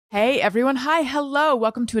Hey everyone. Hi. Hello.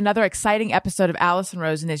 Welcome to another exciting episode of Alison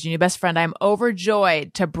Rosen is your new best friend. I'm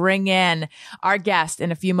overjoyed to bring in our guest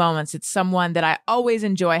in a few moments. It's someone that I always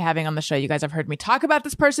enjoy having on the show. You guys have heard me talk about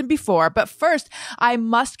this person before, but first I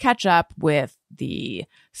must catch up with the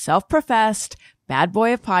self-professed bad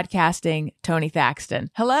boy of podcasting, Tony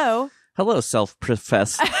Thaxton. Hello. Hello,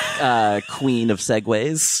 self-professed queen of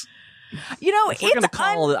segues. You know,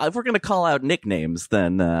 if we're gonna call out nicknames,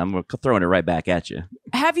 then I'm throwing it right back at you.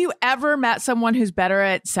 Have you ever met someone who's better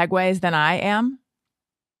at segues than I am?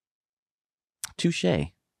 Touche.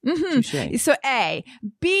 Mm-hmm. Touche. So A.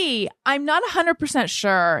 B, I'm not 100%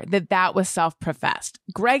 sure that was self-professed.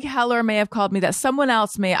 Greg Heller may have called me that. Someone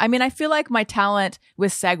else may. I mean, I feel like my talent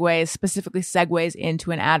with segues, specifically segues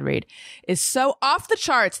into an ad read, is so off the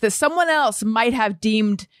charts that someone else might have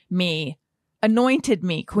deemed me, anointed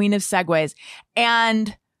me queen of segues.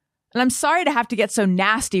 And I'm sorry to have to get so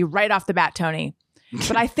nasty right off the bat, Tony,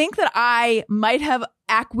 but I think that I might have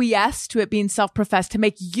acquiesced to it being self-professed to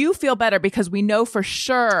make you feel better because we know for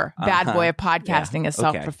sure bad boy of podcasting is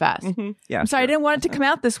self-professed. Okay. Mm-hmm. Yeah, I'm sorry, I didn't want it to come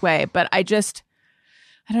out this way, but I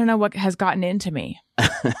don't know what has gotten into me.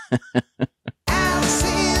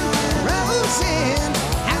 Alison, Rosen,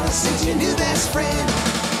 Alison's your new best friend.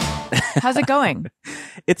 How's it going?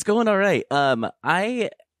 It's going all right. I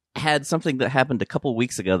had something that happened a couple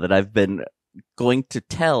weeks ago that I've been going to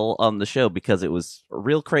tell on the show because it was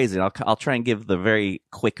real crazy. And I'll try and give the very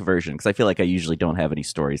quick version because I feel like I usually don't have any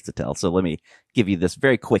stories to tell. So let me give you this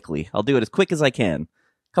very quickly. I'll do it as quick as I can.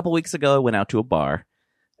 A couple weeks ago, I went out to a bar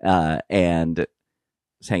and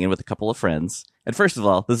was hanging with a couple of friends. And first of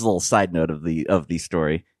all, this is a little side note of the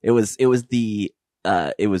story. They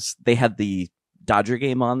had the Dodger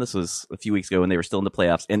game on. This was a few weeks ago when they were still in the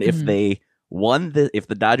playoffs. And if if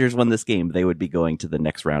the Dodgers won this game, they would be going to the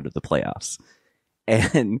next round of the playoffs.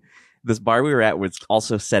 And this bar we were at was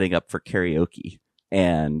also setting up for karaoke.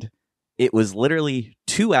 And it was literally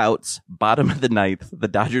 2 outs, bottom of the ninth. The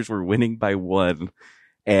Dodgers were winning by 1.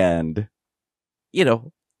 And,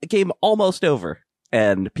 the game almost over.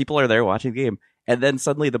 And people are there watching the game. And then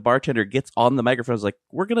suddenly the bartender gets on the microphone and is like,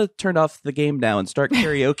 we're going to turn off the game now and start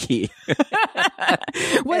karaoke.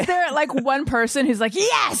 Was there like one person who's like,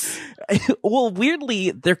 yes? Well, weirdly,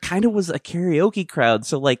 there kind of was a karaoke crowd.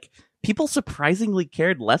 So like people surprisingly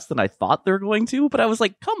cared less than I thought they were going to. But I was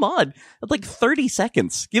like, come on, like 30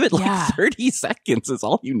 seconds. Give it like 30 seconds is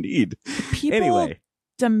all you need. Anyway.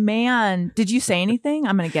 Demand. Did you say anything?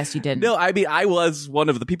 I'm going to guess you didn't. No, I mean, I was one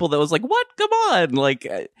of the people that was like, what? Come on. Like,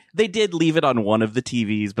 they did leave it on one of the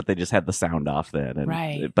TVs, but they just had the sound off then. And,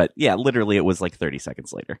 right. But yeah, literally it was like 30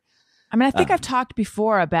 seconds later. I mean, I think I've talked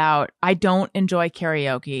before about I don't enjoy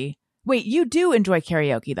karaoke. Wait, you do enjoy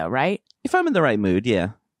karaoke though, right? If I'm in the right mood, yeah.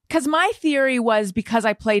 Because my theory was because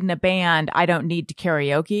I played in a band, I don't need to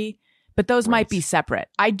karaoke. But those might be separate.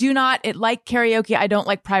 I do not like karaoke. I don't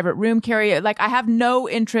like private room karaoke. Like I have no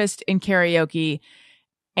interest in karaoke.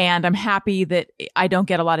 And I'm happy that I don't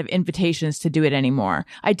get a lot of invitations to do it anymore.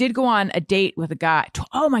 I did go on a date with a guy.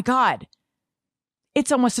 Oh my God.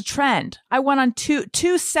 It's almost a trend. I went on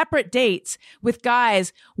two separate dates with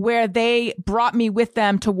guys where they brought me with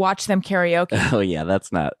them to watch them karaoke. Oh yeah,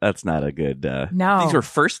 that's not a good No. These were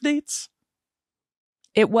first dates?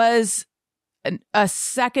 It was a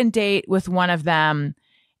second date with one of them,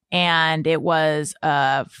 and it was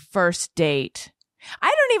a first date.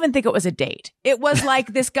 I don't even think it was a date. It was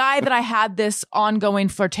like this guy that I had this ongoing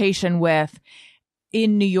flirtation with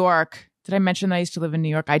in New York. Did I mention that I used to live in New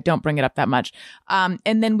York? I don't bring it up that much. And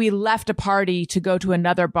then we left a party to go to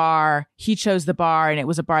another bar. He chose the bar, and it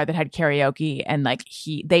was a bar that had karaoke, and like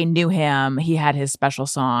they knew him. He had his special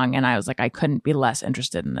song, and I was like, I couldn't be less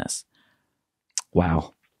interested in this.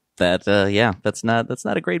 Wow. That's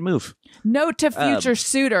not a great move. Note to future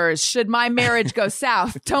suitors, should my marriage go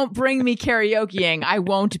south, don't bring me karaokeing. I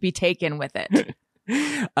won't be taken with it.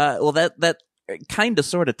 Well, that kind of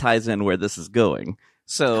sort of ties in where this is going.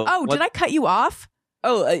 So, did I cut you off?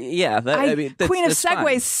 Oh, yeah. Queen of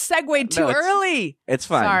Segways segued too early. It's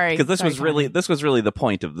fine. Sorry. Because this was really the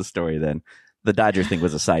point of the story then. The Dodger thing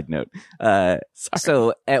was a side note.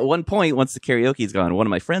 So at one point, once the karaoke's gone, one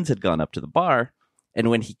of my friends had gone up to the bar. And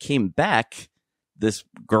when he came back, this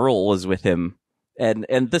girl was with him. And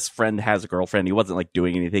this friend has a girlfriend. He wasn't like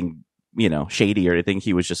doing anything, shady or anything.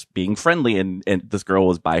 He was just being friendly. And this girl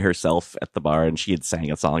was by herself at the bar, and she had sang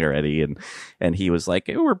a song already. And he was like,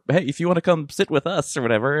 hey, if you want to come sit with us or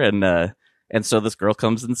whatever. And so this girl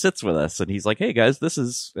comes and sits with us. And he's like, hey, guys, this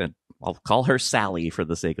is, and I'll call her Sally for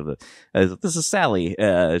the sake of it. This is Sally.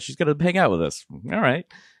 She's going to hang out with us. All right.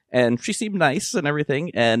 And she seemed nice and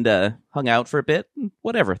everything, and hung out for a bit.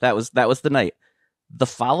 Whatever. That was the night. The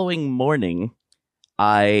following morning,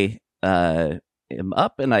 I am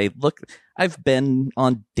up and I look. I've been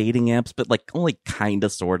on dating apps, but like only kind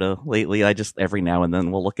of, sort of lately. I just every now and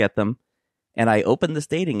then will look at them. And I open this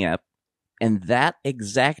dating app, and that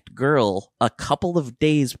exact girl, a couple of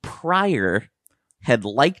days prior, had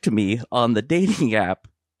liked me on the dating app.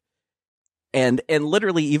 And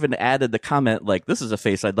literally even added the comment, like, this is a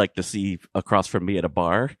face I'd like to see across from me at a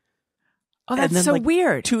bar. Oh, that's so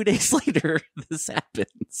weird. 2 days later, this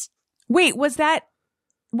happens. Wait,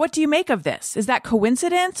 what do you make of this? Is that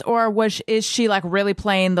coincidence, or is she like really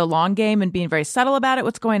playing the long game and being very subtle about it?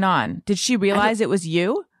 What's going on? Did she realize it was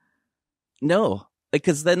you? No,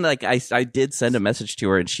 because then like I did send a message to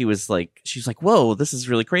her, and she was like, whoa, this is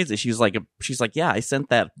really crazy. She's like, yeah, I sent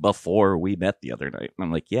that before we met the other night. And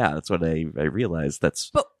I'm like, yeah, that's what I realized.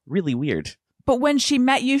 That's really weird. But when she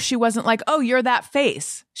met you, she wasn't like, oh, you're that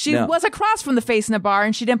face. She was across from the face in a bar,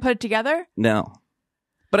 and she didn't put it together? No.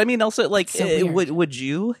 But I mean, also, like, so would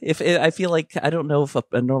you? I feel like, I don't know if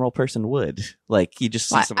a normal person would. Like, you just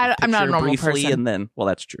see someone I'm not a normal briefly, person. and then, well,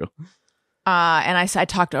 that's true. And I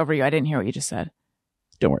talked over you. I didn't hear what you just said.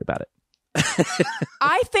 Don't worry about it.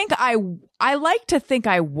 I like to think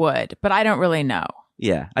I would, but I don't really know.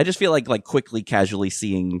 Yeah, I just feel like quickly, casually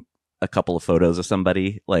seeing a couple of photos of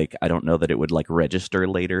somebody, like, I don't know that it would like register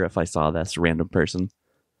later if I saw this random person.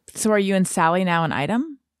 So are you and Sally now an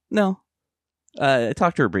item? No. I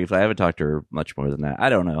talked to her briefly. I haven't talked to her much more than that. I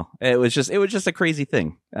don't know. It was just a crazy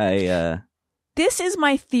thing. This is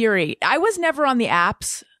my theory. I was never on the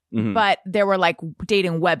apps, but there were like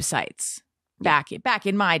dating websites back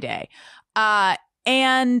in my day.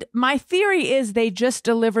 And my theory is they just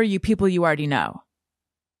deliver you people you already know.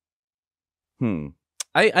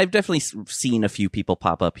 I've definitely seen a few people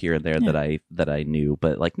pop up here and there that I knew,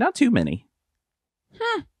 but like not too many.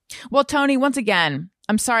 Well, Tony, once again,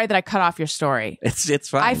 I'm sorry that I cut off your story. It's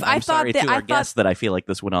fine. I'm sorry to our guest that I feel like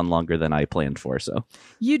this went on longer than I planned for. So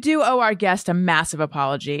you do owe our guest a massive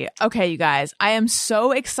apology. Okay, you guys, I am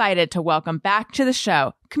so excited to welcome back to the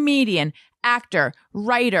show comedian, actor,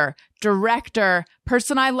 writer, director,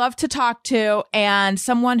 person I love to talk to, and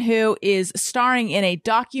someone who is starring in a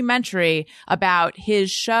documentary about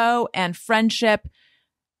his show and friendship,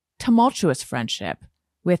 tumultuous friendship,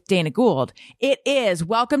 with Dana Gould. It is,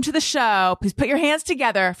 welcome to the show. Please put your hands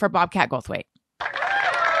together for Bobcat Goldthwait.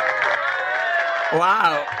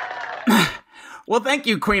 Wow. Well, thank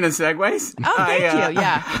you, Queen of Segways. Oh, thank you.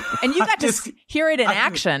 Yeah. And you got to hear it in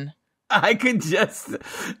action. I could just,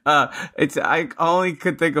 I only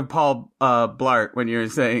could think of Paul Blart when you were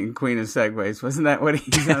saying Queen of Segways. Wasn't that what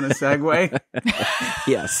he's on a Segway?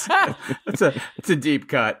 Yes. It's a deep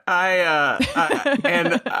cut.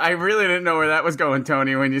 And I really didn't know where that was going,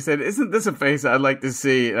 Tony, when you said, isn't this a face I'd like to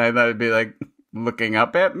see? And I thought it'd be like looking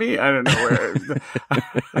up at me. I don't know where. I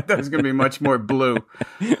thought it was going to be much more blue.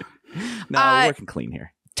 No, we're working clean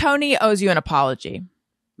here. Tony owes you an apology.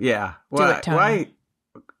 Yeah. Do it, Tony.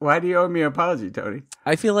 Why do you owe me an apology, Tony?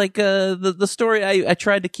 I feel like the story, I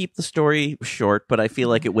tried to keep the story short, but I feel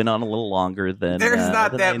like it went on a little longer than... There's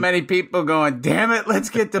not that many people going, damn it, let's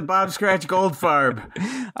get to Bob Scratch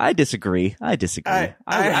Goldfarb. I disagree.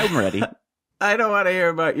 I'm ready. I don't want to hear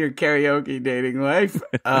about your karaoke dating life.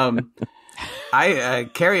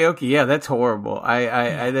 Karaoke, yeah, that's horrible.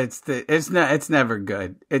 It's never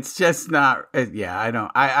good. It's just not,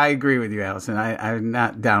 I agree with you, Alison. I'm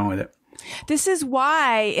not down with it. This is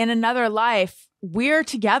why in another life we're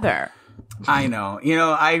together. I know.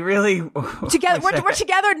 I really together. We're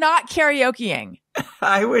together, not karaokeing.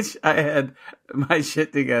 I wish I had my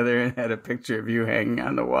shit together and had a picture of you hanging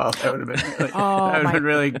on the wall. That would have been that would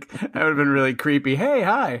have been really creepy. Hey,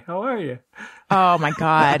 hi, how are you? Oh my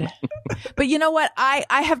God. But you know what? I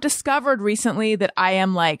have discovered recently that I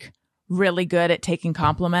am like really good at taking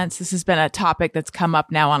compliments. This has been a topic that's come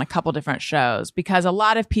up now on a couple different shows because a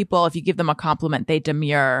lot of people, if you give them a compliment, they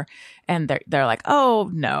demur and they're like,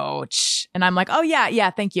 oh no. And I'm like, oh yeah,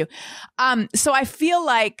 thank you. So I feel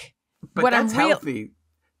like but that's healthy.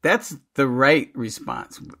 That's the right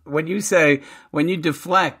response. When you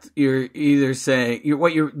deflect, you're either saying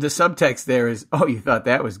the subtext there is, oh, you thought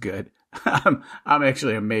that was good. I'm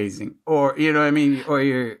actually amazing, or you know what I mean, or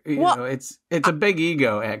it's a big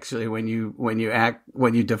ego actually when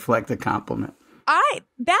you deflect a compliment.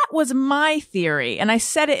 That was my theory, and I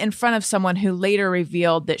said it in front of someone who later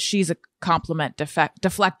revealed that she's a compliment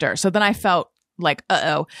deflector. So then I felt like,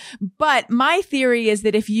 uh-oh. But my theory is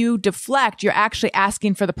that if you deflect, you're actually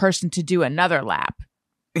asking for the person to do another lap.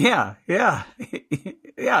 Yeah.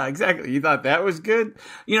 Yeah, exactly. You thought that was good?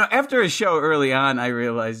 After a show early on, I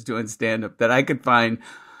realized doing stand-up that I could find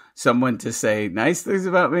someone to say nice things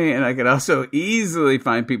about me, and I could also easily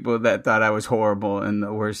find people that thought I was horrible and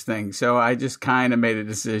the worst thing. So I just kind of made a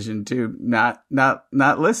decision to not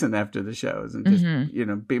listen after the shows and just,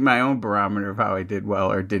 be my own barometer of how I did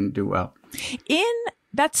well or didn't do well.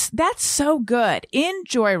 That's so good. In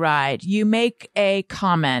Joyride, you make a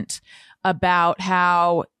comment about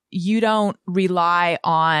how you don't rely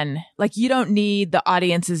on, like, you don't need the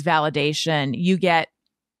audience's validation.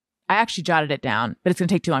 I actually jotted it down, but it's going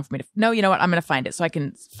to take too long for me to. No, you know what? I'm going to find it so I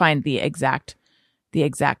can find the exact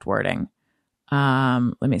wording.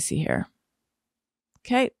 Let me see here.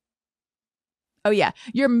 Okay. Oh yeah,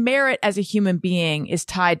 your merit as a human being is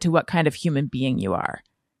tied to what kind of human being you are.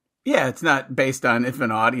 Yeah, it's not based on if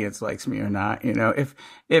an audience likes me or not.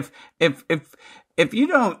 If you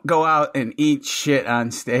don't go out and eat shit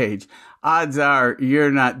on stage, odds are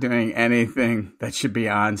you're not doing anything that should be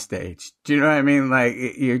on stage. Do you know what I mean? Like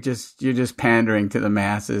you're just pandering to the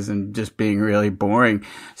masses and just being really boring.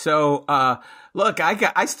 So, look,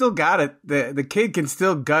 I still got it. The kid can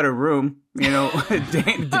still gut a room. Dana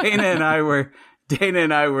and I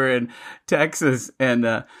were in Texas, and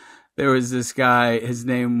there was this guy. His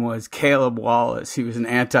name was Caleb Wallace. He was an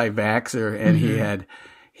anti-vaxxer, and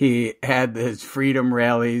he had his freedom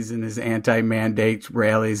rallies and his anti-mandate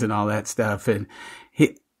rallies and all that stuff. And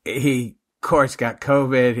he of course got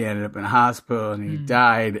COVID. He ended up in a hospital and he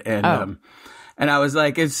died. And I was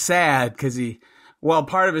like, it's sad because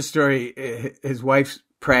part of his story, his wife's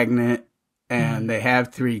pregnant and they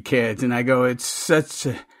have 3 kids. And I go, it's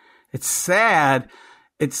sad.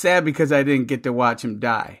 It's sad because I didn't get to watch him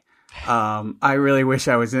die. I really wish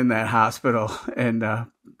I was in that hospital and,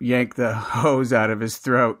 yanked the hose out of his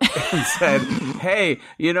throat and said, hey,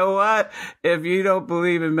 you know what? If you don't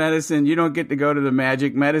believe in medicine, you don't get to go to the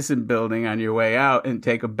Magic Medicine building on your way out and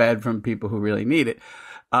take a bed from people who really need it.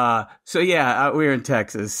 We were in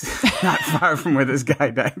Texas, not far from where this guy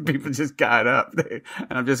died. People just got up. And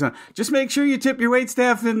I'm just going, just make sure you tip your wait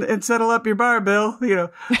staff and settle up your bar bill,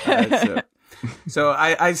 So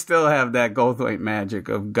I still have that Goldthwait magic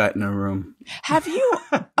of gutting a room. Have you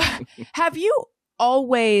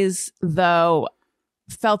always, though,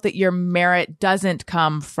 felt that your merit doesn't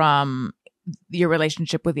come from your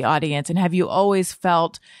relationship with the audience? And have you always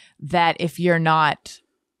felt that if you're not,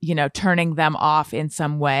 turning them off in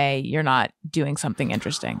some way, you're not doing something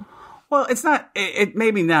interesting? Well, it's not, it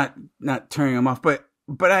maybe not turning them off, but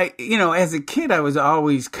I, as a kid, I was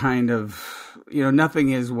always kind of,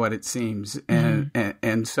 nothing is what it seems.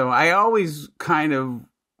 And so I always kind of,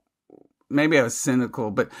 maybe I was cynical,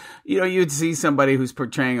 but, you'd see somebody who's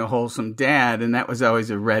portraying a wholesome dad, and that was always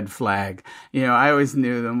a red flag. I always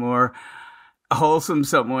knew the more wholesome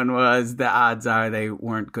someone was, the odds are they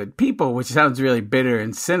weren't good people, which sounds really bitter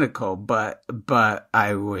and cynical, but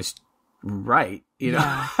I was right.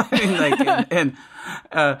 Yeah. I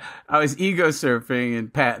was ego surfing,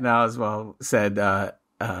 and Patton Oswalt said,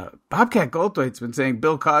 Bobcat Goldthwait's been saying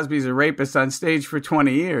Bill Cosby's a rapist on stage for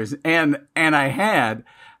 20 years. And I had.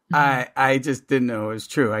 I just didn't know it was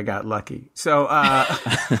true. I got lucky. So,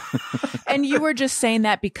 and you were just saying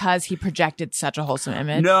that because he projected such a wholesome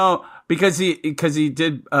image? No, because he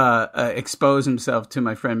did expose himself to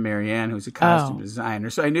my friend Marianne, who's a costume designer.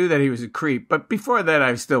 So I knew that he was a creep. But before that,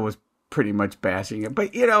 I still was pretty much bashing it. But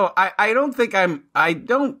I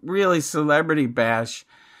don't really celebrity bash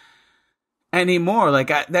anymore.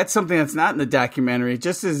 Like that's something that's not in the documentary.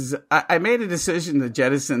 Just as I made a decision to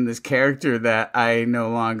jettison this character that I no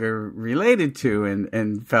longer related to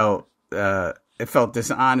and felt it felt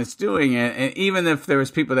dishonest doing it. And even if there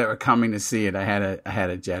was people that were coming to see it, I had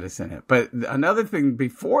to jettison it. But another thing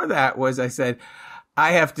before that was I said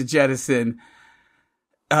I have to jettison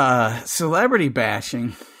celebrity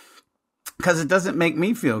bashing because it doesn't make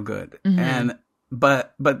me feel good. And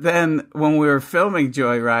But then when we were filming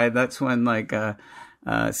Joyride, that's when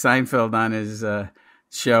Seinfeld on his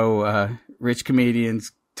show, rich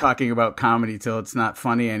comedians talking about comedy till it's not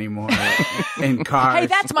funny anymore in cars. Hey,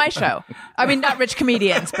 that's my show. I mean, not rich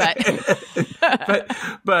comedians, but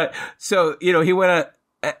but so he went.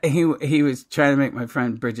 He was trying to make my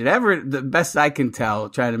friend Bridget Everett, the best I can tell,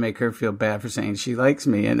 trying to make her feel bad for saying she likes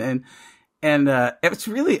me, and it's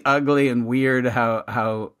really ugly and weird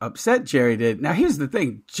how upset Jerry did. Now, here's the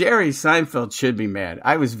thing. Jerry Seinfeld should be mad.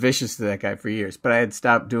 I was vicious to that guy for years, but I had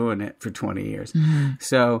stopped doing it for 20 years.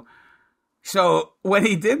 So when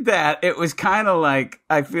he did that, it was kind of like,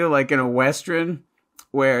 I feel like in a Western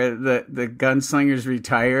where the gunslinger's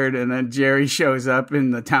retired and then Jerry shows up in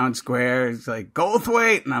the town square. It's like,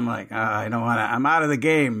 Goldthwait. And I'm like, I don't want to, I'm out of the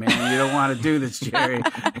game, man. You don't want to do this, Jerry.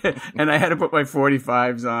 And I had to put my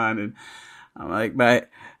 45s on and I'm like, but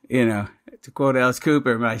to quote Alice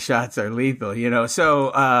Cooper, my shots are lethal, you know?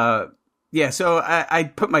 So, so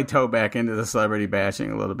I put my toe back into the celebrity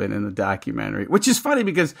bashing a little bit in the documentary, which is funny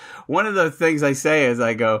because one of the things I say is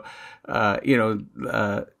I go,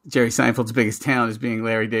 Jerry Seinfeld's biggest talent is being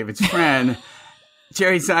Larry David's friend.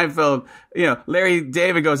 Jerry Seinfeld, Larry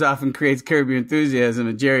David goes off and creates Curb Your Enthusiasm,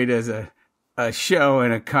 and Jerry does a show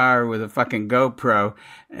in a car with a fucking GoPro.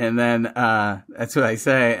 And then, that's what I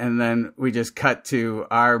say. And then we just cut to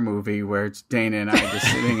our movie where it's Dana and I just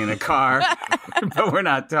sitting in a car, but we're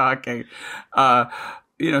not talking.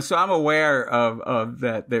 So I'm aware of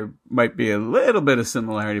that. There might be a little bit of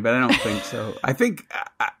similarity, but I don't think so. I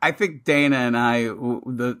think Dana and I,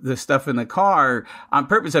 the stuff in the car on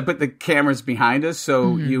purpose, I put the cameras behind us.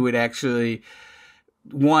 So you would actually,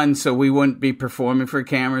 one, so we wouldn't be performing for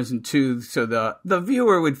cameras, and two, so the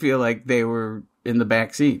viewer would feel like they were in the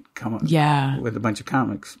back seat with a bunch of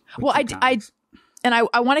comics. Well, I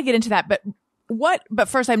want to get into that, but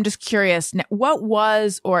first I'm just curious, what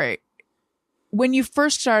was, or when you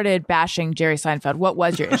first started bashing Jerry Seinfeld, what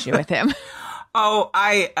was your issue with him? Oh,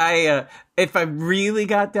 I if I really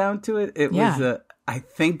got down to it, it was, I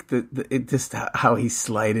think that it just how he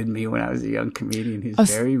slighted me when I was a young comedian. He's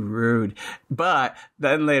very rude. But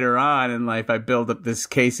then later on in life, I build up this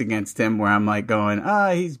case against him where I'm like going,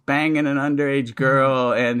 he's banging an underage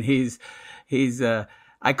girl, and he's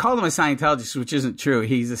I called him a Scientologist, which isn't true.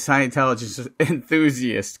 He's a Scientologist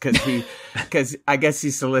enthusiast because I guess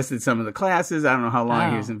he solicited some of the classes. I don't know how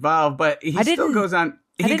long he was involved, but he still goes on.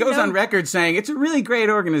 He goes on record saying it's a really great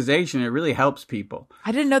organization. It really helps people.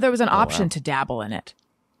 I didn't know there was an option to dabble in it.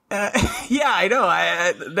 Yeah, I know.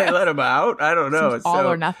 They let him out. I don't know. It's all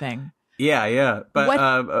or nothing. Yeah. But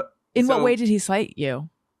what way did he slight you?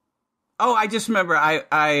 Oh, I just remember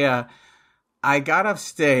I got off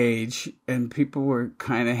stage and people were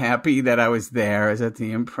kind of happy that I was there. I was at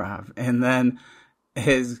the Improv, and then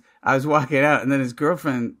I was walking out, and then his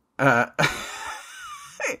girlfriend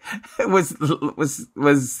was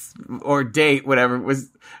or date, whatever,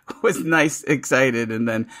 was nice, excited, and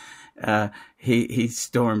then he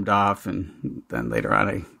stormed off, and then later on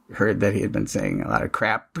I heard that he had been saying a lot of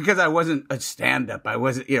crap because I wasn't a stand-up. I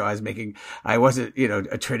wasn't, I wasn't,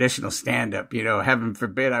 a traditional stand-up, heaven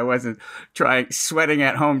forbid. I wasn't sweating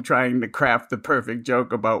at home, trying to craft the perfect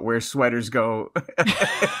joke about where sweaters go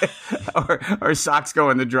or socks go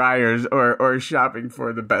in the dryers or shopping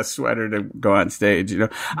for the best sweater to go on stage.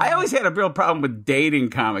 I always had a real problem with dating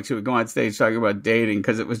comics who would go on stage talking about dating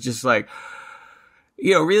because it was just like,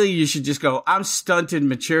 really, you should just go, I'm stunted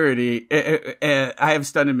maturity. I have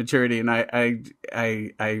stunted maturity, and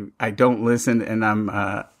I don't listen, and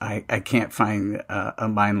I can't find a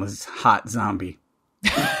mindless hot zombie.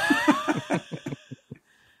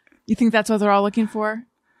 You think that's what they're all looking for?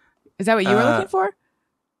 Is that what you were looking for?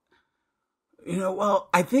 Well,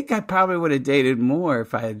 I think I probably would have dated more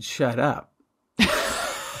if I had shut up.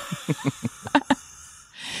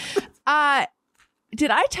 Did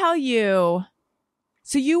I tell you?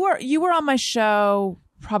 So you were on my show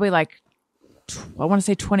probably like, I want to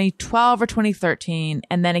say 2012 or 2013,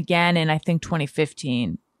 and then again in I think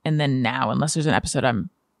 2015, and then now, unless there's an episode I'm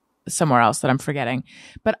somewhere else that I'm forgetting.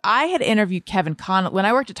 But I had interviewed Kevin Connolly when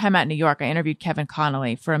I worked at Time Out in New York. I interviewed Kevin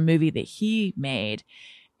Connolly for a movie that he made,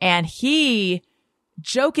 and he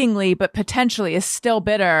jokingly but potentially is still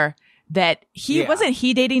bitter that wasn't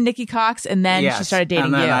he dating Nikki Cox, and then she started dating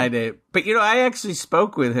and then you. I did. But I actually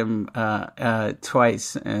spoke with him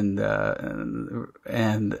twice, and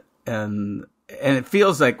it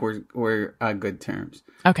feels like we're on good terms.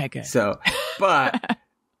 Okay, good. So, but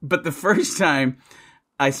the first time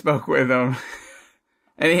I spoke with him,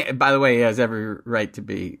 and by the way, he has every right to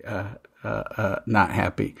be not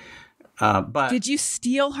happy. But did you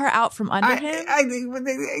steal her out from under him?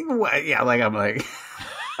 I'm like.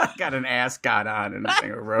 I got an ascot on and a thing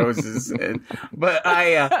of roses, but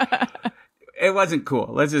it wasn't cool.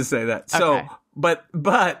 Let's just say that. So, okay.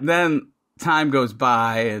 but then time goes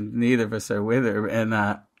by and neither of us are with her, and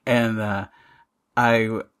I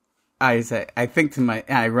say,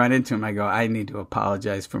 I run into him. I go, I need to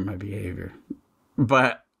apologize for my behavior,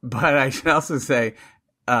 but I should also say,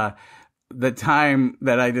 the time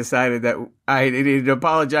that I decided that I needed to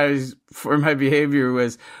apologize for my behavior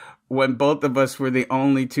was when both of us were the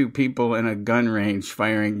only two people in a gun range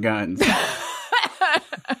firing guns.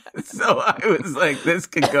 So I was like, this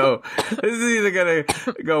is either going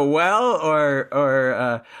to go well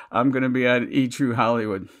or I'm going to be on E! True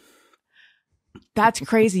Hollywood. That's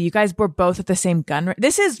crazy. You guys were both at the same gun.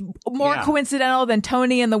 This is more coincidental than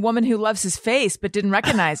Tony and the woman who loves his face but didn't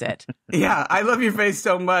recognize it. Yeah, I love your face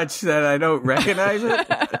so much that I don't recognize it.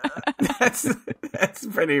 That's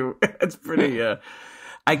pretty.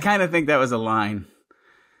 I kind of think that was a line.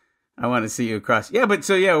 I want to see you across. Yeah, but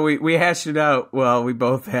so we hashed it out. Well, we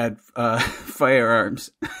both had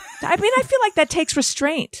firearms. I mean, I feel like that takes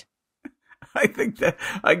restraint. I think that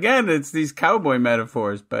again, it's these cowboy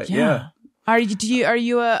metaphors. But yeah. Are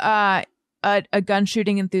you a gun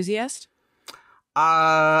shooting enthusiast?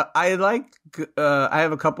 I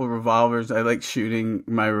have a couple of revolvers. I like shooting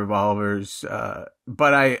my revolvers.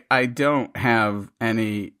 But I don't have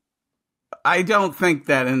any. I don't think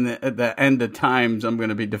that at the end of times I'm going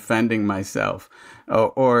to be defending myself,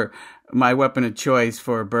 or my weapon of choice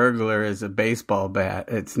for a burglar is a baseball bat.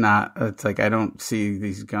 It's not. It's like I don't see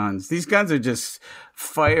these guns. These guns are just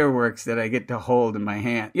fireworks that I get to hold in my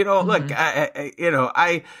hand. Look,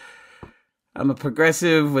 I'm a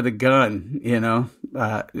progressive with a gun, and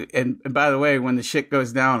by the way, when the shit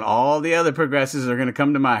goes down, all the other progressives are going to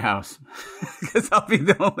come to my house because I'll be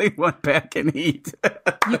the only one packing heat.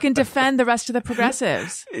 You can defend the rest of the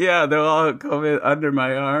progressives. Yeah, they'll all come in under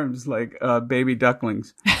my arms like baby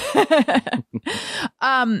ducklings.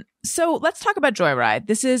 So let's talk about Joyride.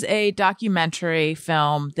 This is a documentary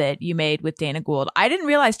film that you made with Dana Gould. I didn't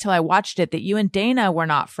realize till I watched it that you and Dana were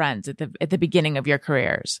not friends at the beginning of your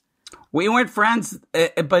careers. We weren't friends,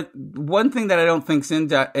 but one thing that I don't think's in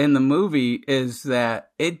the movie is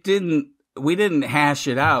that we didn't hash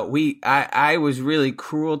it out. I was really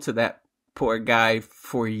cruel to that poor guy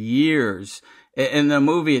for years. In the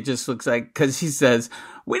movie, it just looks like, because he says,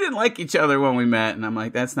 we didn't like each other when we met. And I'm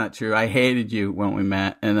like, that's not true. I hated you when we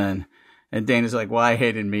met. And Dana's like, well, I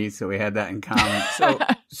hated me. So we had that in common.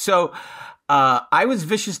 So I was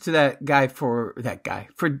vicious to that guy for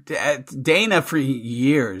Dana for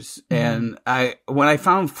years. And when I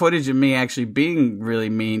found footage of me actually being really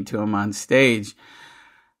mean to him on stage,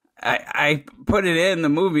 I put it in the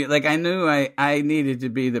movie. Like I knew I needed to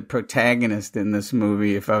be the protagonist in this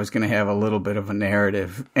movie if I was going to have a little bit of a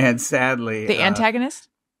narrative. And sadly, the antagonist.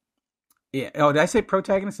 Yeah. Oh, did I say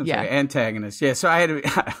protagonist? I'm sorry, antagonist. Yeah. So I had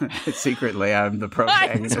to secretly, I'm the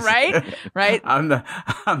protagonist. Right. I'm the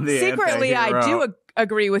secretly, I do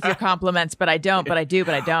agree with your compliments, but I don't.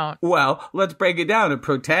 Well, let's break it down. A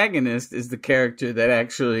protagonist is the character that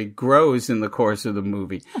actually grows in the course of the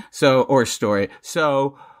movie. Or story.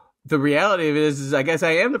 So the reality of it is I guess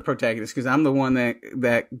I am the protagonist because I'm the one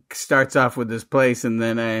that starts off with this place, and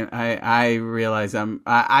then I realize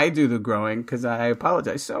I do the growing because I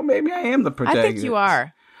apologize. So maybe I am the protagonist. I think you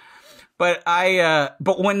are. But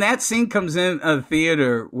but when that scene comes in a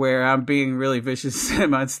theater where I'm being really vicious to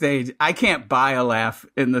him on stage, I can't buy a laugh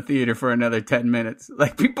in the theater for another 10 minutes.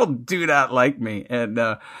 Like people do not like me, and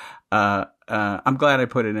I'm glad I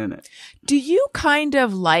put it in it. Do you kind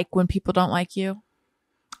of like when people don't like you?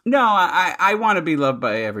 No, I want to be loved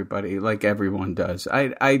by everybody, like everyone does.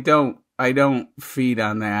 I don't feed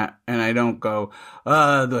on that, and I don't go,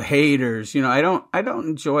 the haters. I don't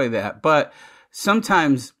enjoy that. But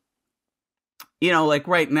sometimes, like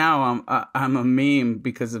right now, I'm a meme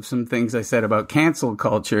because of some things I said about cancel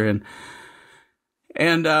culture,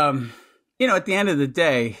 and at the end of the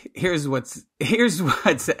day, here's what's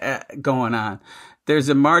going on. There's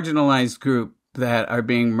a marginalized group that are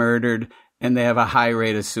being murdered, and they have a high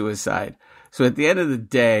rate of suicide. So at the end of the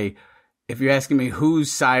day, if you're asking me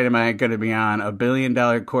whose side am I going to be on, a $1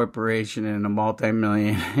 billion corporation and a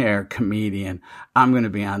multimillionaire comedian, I'm going to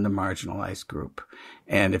be on the marginalized group.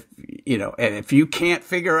 And if you can't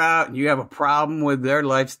figure out and you have a problem with their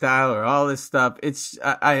lifestyle or all this stuff,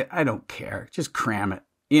 I don't care. Just cram it,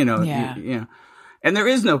 And there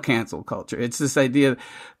is no cancel culture. It's this idea.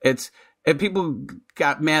 And people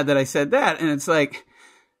got mad that I said that, and it's like,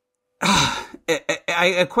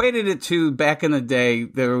 I equated it to back in the day.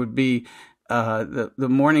 There would be the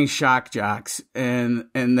morning shock jocks, and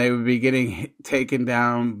they would be getting taken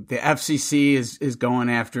down. The FCC is going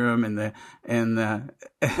after them, and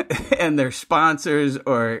their sponsors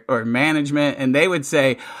or management, and they would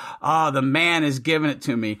say, "Oh, the man is giving it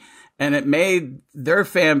to me." And it made their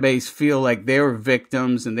fan base feel like they were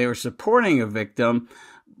victims and they were supporting a victim.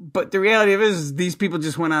 But the reality of it is these people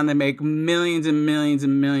just went on to make millions and millions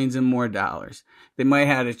and millions and more dollars. They might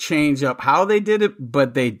have to change up how they did it,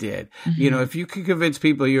 but they did. Mm-hmm. If you can convince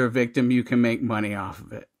people you're a victim, you can make money off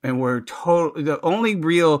of it. And in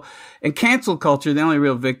cancel culture, the only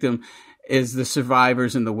real victim is the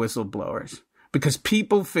survivors and the whistleblowers. Because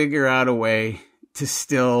people figure out a way to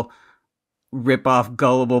still rip off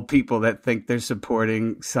gullible people that think they're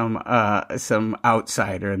supporting some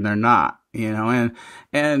outsider and they're not,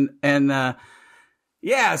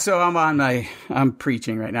 yeah, so I'm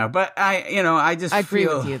preaching right now, but I agree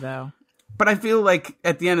with you though. But I feel like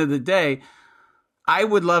at the end of the day, I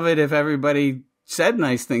would love it if everybody said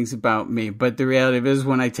nice things about me. But the reality is,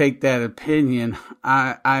 when I take that opinion,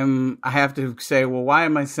 I have to say, well, why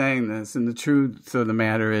am I saying this? And the truth of the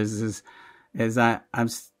matter is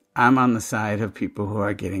I'm on the side of people who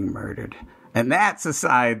are getting murdered, and that's a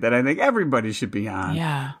side that I think everybody should be on.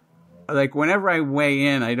 Yeah. Like, whenever I weigh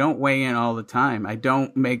in, I don't weigh in all the time. I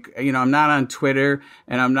don't make, I'm not on Twitter,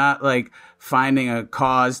 and I'm not like finding a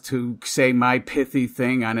cause to say my pithy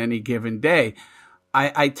thing on any given day.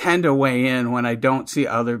 I tend to weigh in when I don't see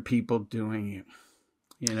other people doing it,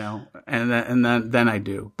 and then I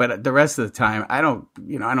do. But the rest of the time, I don't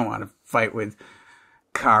want to fight with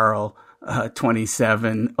Carl,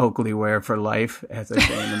 27, Oakley wear for life, as I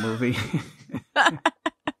say in the movie.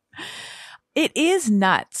 It is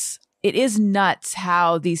nuts. It is nuts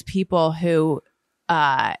how these people who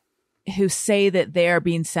say that they're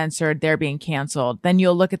being censored, they're being canceled. Then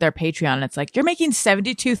you'll look at their Patreon and it's like, you're making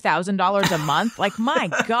 $72,000 a month. Like, my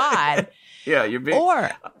God. Yeah, you're being,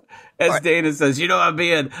 as Dana says, I'm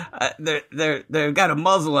being, they've got a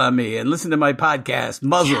muzzle on me and listen to my podcast,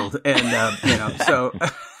 muzzled. Yeah. And, so.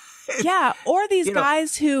 Yeah. Or these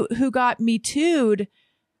guys who got Me Too'd.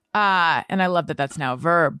 And I love that that's now a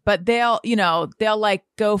verb, but they'll like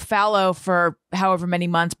go fallow for however many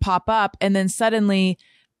months, pop up, and then suddenly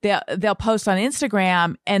they'll post on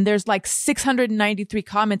Instagram and there's like 693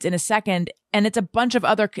 comments in a second. And it's a bunch of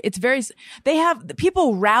they have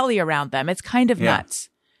people rally around them. It's kind of nuts.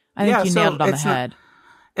 I think you nailed it on the head.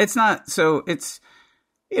 It's not, so it's,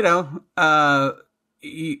 if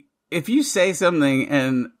you say something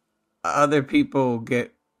and other people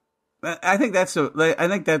get, I think that's where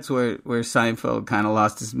Seinfeld kind of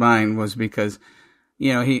lost his mind, was because,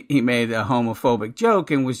 he made a homophobic joke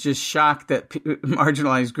and was just shocked that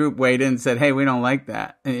marginalized group weighed in and said, hey, we don't like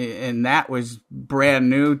that. And that was brand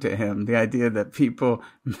new to him. The idea that people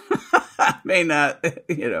may not,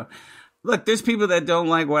 look, there's people that don't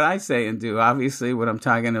like what I say and do. Obviously, what I'm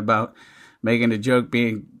talking about, making a joke,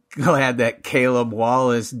 being glad that Caleb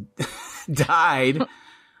Wallace died.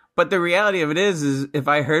 But the reality of it is if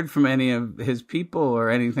I heard from any of his people or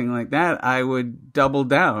anything like that, I would double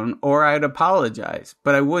down or I'd apologize.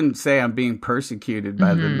 But I wouldn't say I'm being persecuted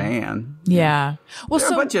by the man. Yeah. Well,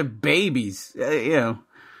 they're a bunch of babies,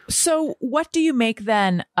 So what do you make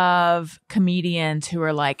then of comedians who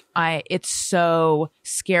are like, it's so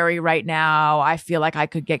scary right now. I feel like I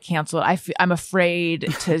could get canceled. I'm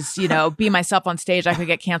afraid to, be myself on stage. I could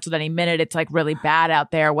get canceled any minute. It's like really bad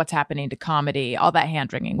out there. What's happening to comedy? All that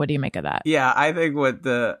hand wringing. What do you make of that? Yeah, I think what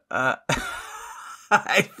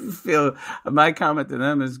I feel my comment to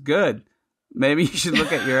them is good. Maybe you should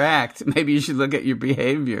look at your act. Maybe you should look at your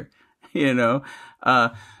behavior.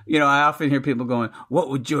 I often hear people going, what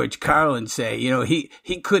would George Carlin say?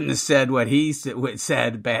 He couldn't have said what he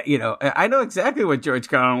said. But, I know exactly what George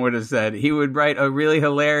Carlin would have said. He would write a really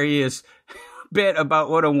hilarious bit about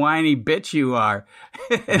what a whiny bitch you are.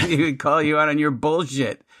 And he would call you out on your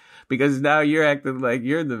bullshit because now you're acting like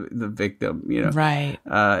you're the victim, Right.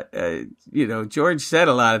 George said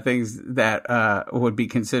a lot of things that would be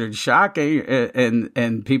considered shocking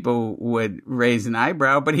and people would raise an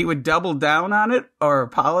eyebrow, but he would double down on it or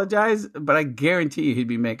apologize. But I guarantee you he'd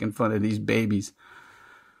be making fun of these babies.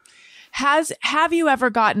 Have you ever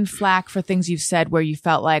gotten flack for things you've said where you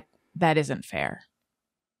felt like that isn't fair?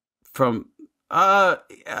 From a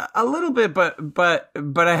little bit, but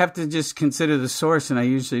I have to just consider the source, and I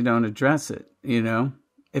usually don't address it.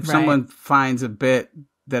 If someone finds a bit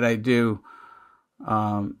that I do,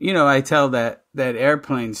 I tell that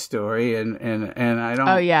airplane story, and I don't.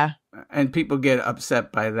 Oh yeah. And people get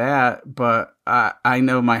upset by that, but I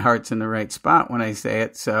know my heart's in the right spot when I say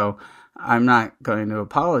it, so I'm not going to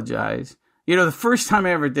apologize. The first time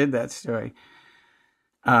I ever did that story,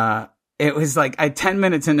 it was like 10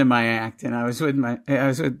 minutes into my act, and I was with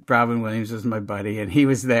Robin Williams, was my buddy, and he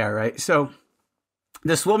was there, right? So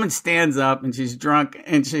this woman stands up and she's drunk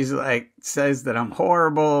and she's like, says that I'm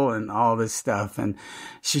horrible and all this stuff. And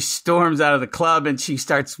she storms out of the club and she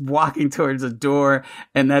starts walking towards a door,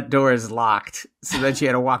 and that door is locked. So then she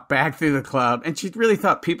had to walk back through the club, and she really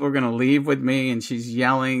thought people were going to leave with me. And she's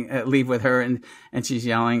yelling, leave with her. And she's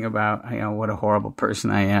yelling about, what a horrible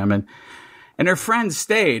person I am. And her friends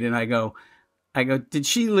stayed, and I go, did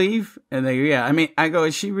she leave? And they go, yeah. I go,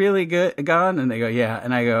 is she really gone? And they go, yeah.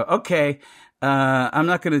 And I go, okay, I'm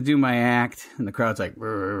not going to do my act. And the crowd's like,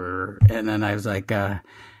 "Rrr." And then I was like,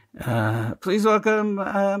 please welcome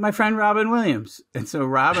my friend Robin Williams. And so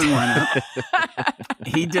Robin went up.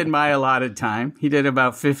 He did my allotted time. He did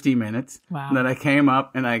about 50 minutes. Wow. And then I came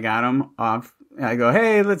up and I got him off. I go,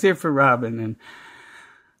 hey, let's hear for Robin. And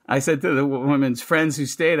I said to the woman's friends who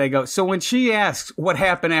stayed, I go, so when she asks what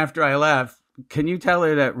happened after I left, can you tell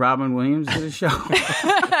her that Robin Williams did a show?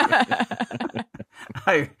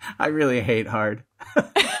 I really hate hard.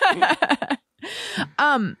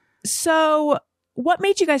 So what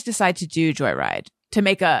made you guys decide to do Joyride, to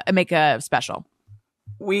make a special?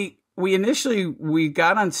 We initially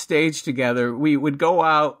got on stage together. We would go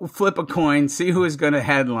out, flip a coin, see who was going to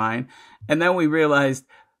headline. And then we realized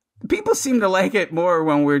people seem to like it more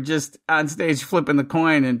when we're just on stage flipping the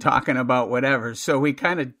coin and talking about whatever. So we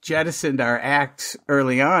kind of jettisoned our acts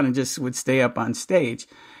early on and just would stay up on stage.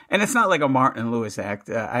 And it's not like a Martin Lewis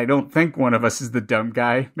act. I don't think one of us is the dumb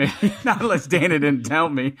guy. Maybe not unless Dana didn't tell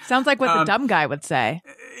me. Sounds like what the dumb guy would say.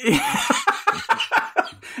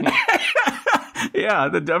 Yeah,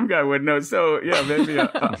 the dumb guy would know. So yeah, maybe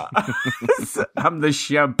I'm the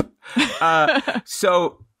shemp.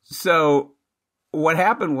 So what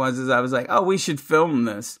happened was I was like, oh, we should film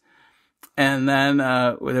this. And then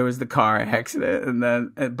there was the car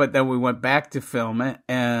accident, but then we went back to film it,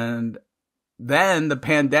 and then the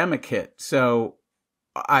pandemic hit. So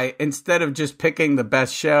instead of just picking the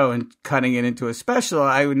best show and cutting it into a special,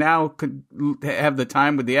 I now could have the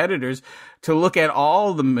time with the editors to look at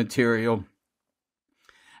all the material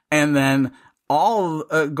and then all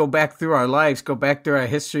go back through our lives, go back through our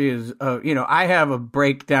history. I have a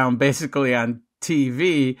breakdown basically on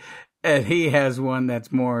TV, and he has one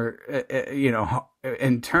that's more,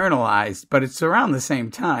 internalized, but it's around the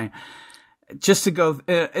same time. Just to go,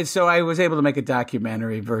 so I was able to make a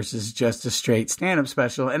documentary versus just a straight stand-up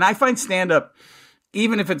special. And I find stand-up,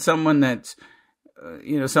 even if it's someone that's,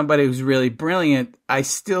 somebody who's really brilliant,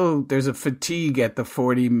 there's a fatigue at the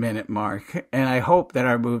 40-minute mark. And I hope that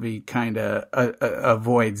our movie kind of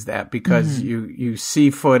avoids that, because you see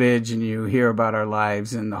footage and you hear about our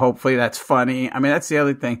lives, and hopefully that's funny. I mean, that's the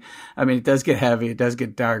other thing. I mean, it does get heavy, it does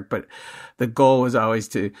get dark, but the goal was always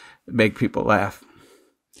to make people laugh.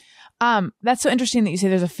 That's so interesting that you say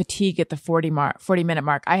there's a fatigue at the 40-minute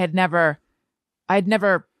mark. I had never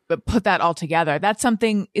put that all together. Is that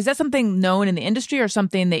something known in the industry, or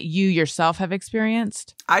something that you yourself have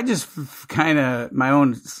experienced? I just kind of my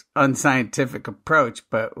own unscientific approach.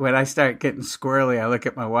 But when I start getting squirrely, I look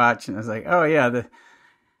at my watch and I was like, oh yeah,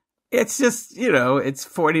 it's just, it's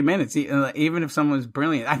 40 minutes. Even if someone's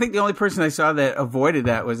brilliant. I think the only person I saw that avoided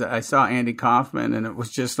that was I saw Andy Kaufman, and it was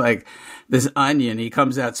just like this onion. He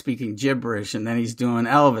comes out speaking gibberish, and then he's doing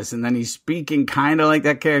Elvis, and then he's speaking kind of like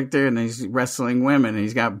that character, and he's wrestling women, and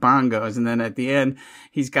he's got bongos. And then at the end,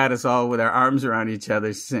 he's got us all with our arms around each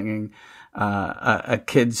other singing a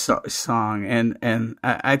kid's song. And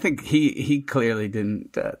I think he clearly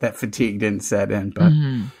didn't, that fatigue didn't set in. But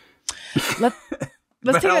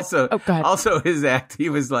Let's but go ahead. Also his act, he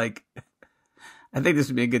was like, I think this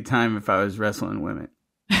would be a good time if I was wrestling women.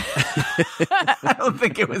 I don't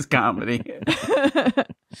think it was comedy.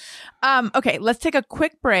 Okay, let's take a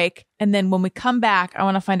quick break. And then when we come back, I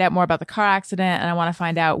want to find out more about the car accident, and I want to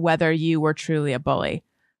find out whether you were truly a bully.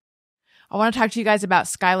 I want to talk to you guys about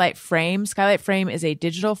Skylight Frame. Skylight Frame is a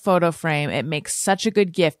digital photo frame. It makes such a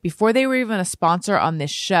good gift. Before they were even a sponsor on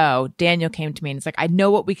this show, Daniel came to me and it's like, I know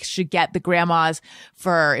what we should get the grandmas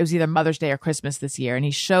for, it was either Mother's Day or Christmas this year. And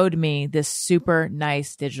he showed me this super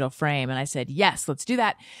nice digital frame. And I said, yes, let's do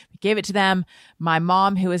that. We gave it to them. My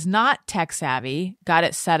mom, who is not tech savvy, got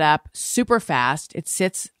it set up super fast. It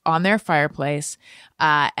sits on their fireplace.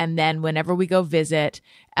 And then whenever we go visit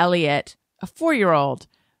Elliot, a 4-year-old,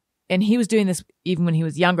 and he was doing this even when he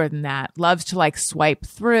was younger than that, loves to like swipe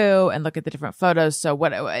through and look at the different photos. So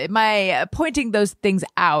what am I pointing those things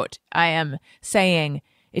out? I am saying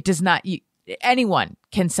it does not, anyone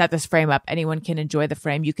can set this frame up. Anyone can enjoy the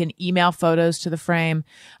frame. You can email photos to the frame.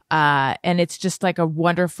 And it's just like a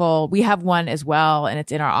wonderful, we have one as well, and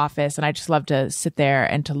it's in our office. And I just love to sit there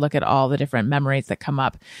and to look at all the different memories that come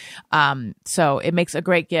up. So it makes a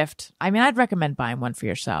great gift. I mean, I'd recommend buying one for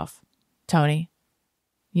yourself. Tony?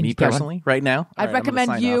 Me personally, right now? I'd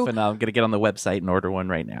recommend you. And I'm going to get on the website and order one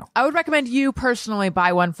right now. I would recommend you personally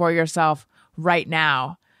buy one for yourself right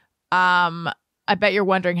now. I bet you're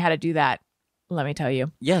wondering how to do that. Let me tell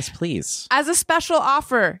you. Yes, please. As a special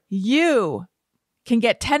offer, you can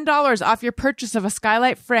get $10 off your purchase of a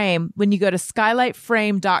skylight frame when you go to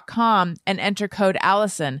skylightframe.com and enter code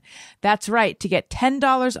Alison. That's right. To get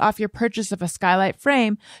 $10 off your purchase of a skylight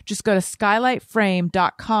frame, just go to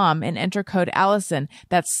skylightframe.com and enter code Alison.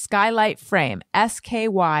 That's Skylight Frame,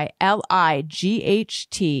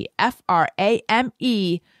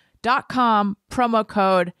 SKYLIGHTFRAME.com, promo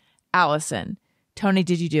code Alison. Tony,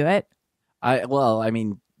 did you do it? I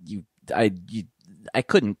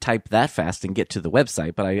couldn't type that fast and get to the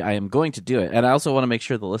website, but I am going to do it. And I also want to make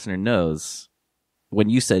sure the listener knows when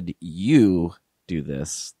you said you do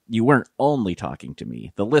this, you weren't only talking to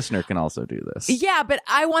me. The listener can also do this. Yeah, but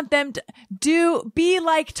I want them to be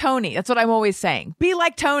like Tony. That's what I'm always saying. Be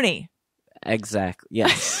like Tony. Exactly.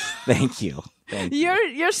 Yes. Thank you. Thank you.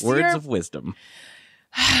 Words of wisdom.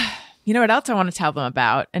 You know what else I want to tell them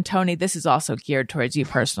about? And Tony, this is also geared towards you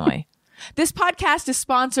personally. This podcast is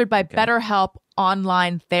sponsored by BetterHelp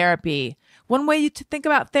Online Therapy. One way to think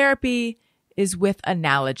about therapy is with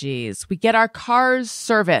analogies. We get our cars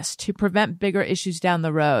serviced to prevent bigger issues down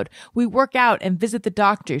the road. We work out and visit the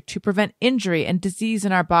doctor to prevent injury and disease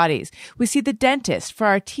in our bodies. We see the dentist for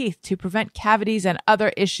our teeth to prevent cavities and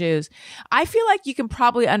other issues. I feel like you can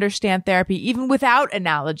probably understand therapy even without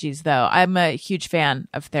analogies, though. I'm a huge fan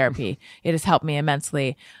of therapy. It has helped me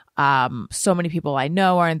immensely. So many people I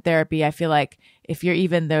know are in therapy. I feel like if you're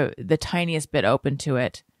even the tiniest bit open to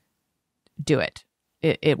it, do it.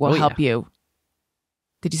 It will help you.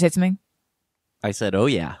 Did you say something? I said, oh,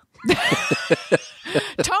 yeah.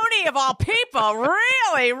 Tony, of all people,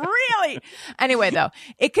 really. Anyway, though,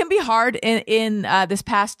 it can be hard in this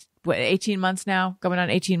past, 18 months now? Going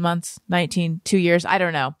on 18 months, 19, 2 years? I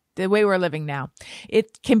don't know. The way we're living now,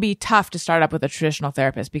 it can be tough to start up with a traditional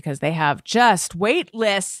therapist because they have just wait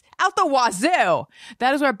lists out the wazoo.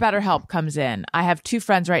 That is where BetterHelp comes in. I have 2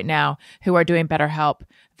 friends right now who are doing BetterHelp.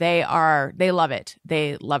 They love it.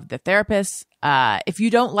 They love the therapist. If you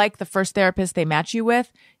don't like the first therapist they match you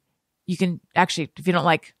with, you can actually, if you don't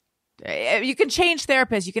like, you can change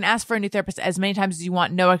therapists. You can ask for a new therapist as many times as you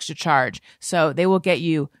want, no extra charge. So they will get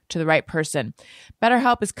you to the right person.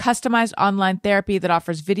 BetterHelp is customized online therapy that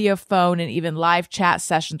offers video, phone, and even live chat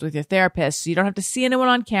sessions with your therapist. So you don't have to see anyone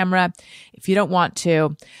on camera if you don't want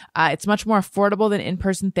to. It's much more affordable than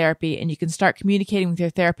in-person therapy, and you can start communicating with your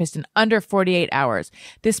therapist in under 48 hours.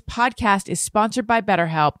 This podcast is sponsored by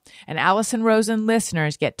BetterHelp, and Alison Rosen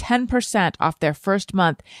listeners get 10% off their first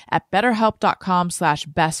month at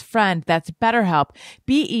betterhelp.com/bestfriend. That's BetterHelp,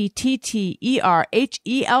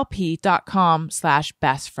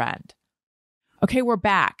 BetterHelp.com/bestfriend. Okay, we're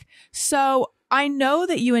back. So I know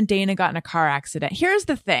that you and Dana got in a car accident. Here's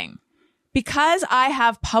the thing. Because I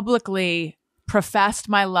have publicly professed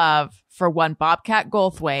my love for one Bobcat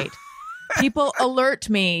Goldthwait, people alert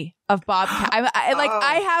me of Bobcat.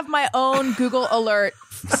 I have my own Google alert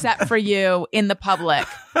set for you in the public.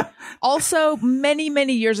 Also, many,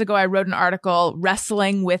 many years ago, I wrote an article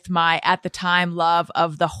wrestling with my, at the time, love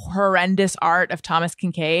of the horrendous art of Thomas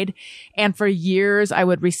Kinkade. And for years, I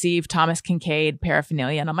would receive Thomas Kinkade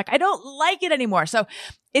paraphernalia. And I'm like, I don't like it anymore. So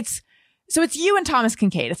it's you and Thomas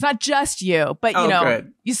Kinkade. It's not just you, but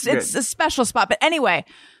it's a special spot. But anyway,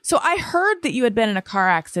 so I heard that you had been in a car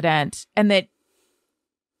accident and that,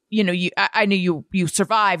 I knew you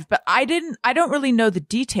survived, but I don't really know the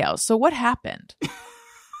details. So what happened?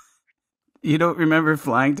 You don't remember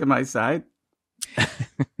flying to my side?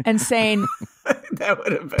 And saying, that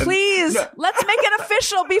would have been, please, let's make it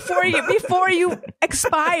official before you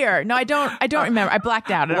expire. No, I don't remember. I blacked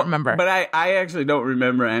out. I don't remember. But I actually don't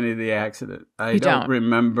remember any of the accident. I don't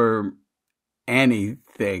remember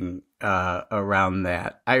anything around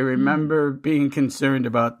that. I remember being concerned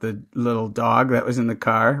about the little dog that was in the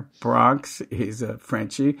car, Bronx. He's a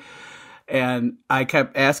Frenchie. And I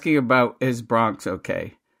kept asking about, is Bronx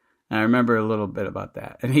okay? And I remember a little bit about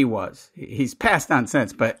that. And he was. He's passed on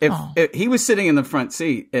since. But if he was sitting in the front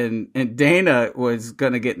seat and Dana was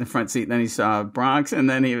going to get in the front seat, and then he saw Bronx, and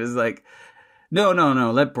then he was like, no,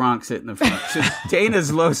 let Bronx sit in the front. So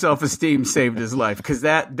Dana's low self-esteem saved his life because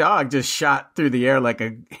that dog just shot through the air like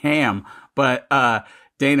a ham. But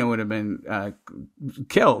Dana would have been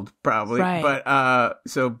killed probably. Right. But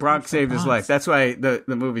so Bronx saved his life. That's why the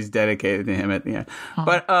movie's dedicated to him at the end.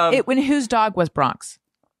 But whose dog was Bronx?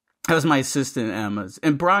 That was my assistant Emma's,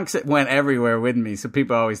 and Bronx went everywhere with me, so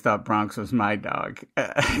people always thought Bronx was my dog.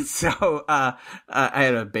 So I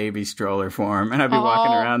had a baby stroller for him, and I'd be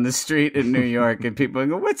walking around the street in New York, and people would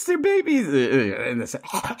go, "What's their baby?" And this,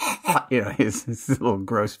 his little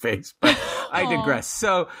gross face. But I digress.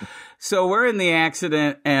 So we're in the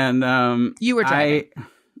accident, and you were driving.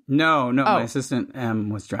 No, my assistant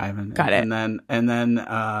M was driving. Got it. And then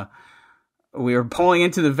we were pulling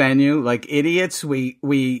into the venue like idiots.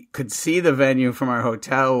 We could see the venue from our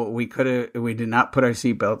hotel. We did not put our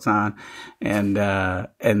seatbelts on,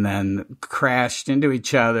 and then crashed into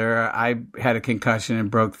each other. I had a concussion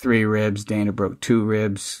and broke 3 ribs. Dana broke 2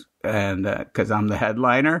 ribs. And, cause I'm the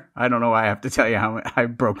headliner. I don't know why I have to tell you how I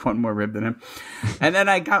broke 1 more rib than him. And then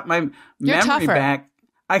I got my memory back.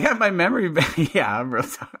 I got my memory back. Yeah, I'm real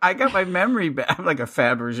tough. I got my memory back. I'm like a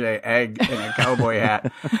Fabergé egg in a cowboy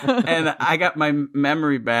hat. And I got my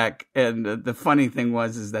memory back. And the funny thing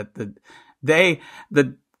is that they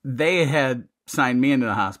had signed me into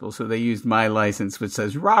the hospital. So they used my license, which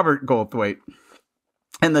says Robert Goldthwait.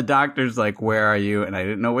 And the doctor's like, where are you? And I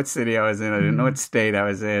didn't know what city I was in. I didn't know what state I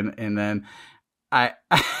was in. And then I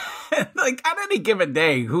like on any given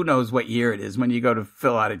day, who knows what year it is when you go to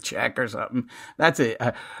fill out a check or something. That's it.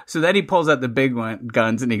 So then he pulls out the big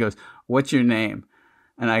guns and he goes, what's your name?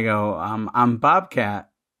 And I go, I'm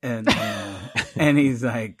Bobcat. And he's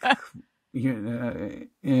like,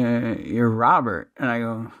 you're Robert. And I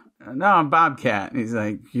go, no, I'm Bobcat. And he's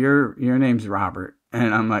like, your name's Robert.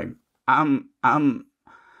 And I'm like, I'm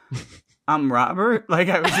Robert. Like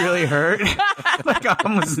I was really hurt. Like I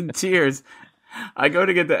almost in tears. I go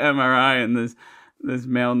to get the MRI and this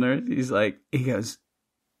male nurse, he goes,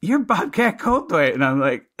 you're Bobcat Goldthwait. And I'm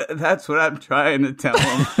like, that's what I'm trying to tell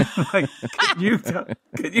him. Like,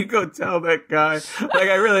 could you go tell that guy?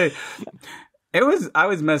 Like I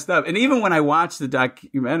was messed up. And even when I watched the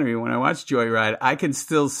documentary, when I watched Joyride, I can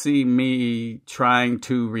still see me trying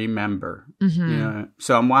to remember,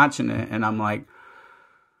 so I'm watching it and I'm like,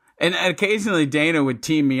 and occasionally Dana would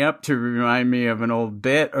team me up to remind me of an old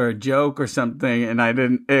bit or a joke or something. And I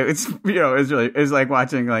didn't, it was like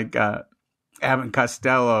watching like, Abbott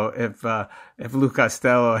Costello if Lou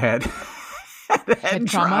Costello had head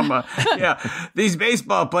trauma. Yeah. These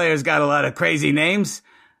baseball players got a lot of crazy names.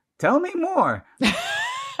 Tell me more.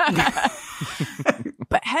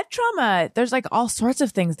 But head trauma, there's like all sorts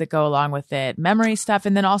of things that go along with it. Memory stuff.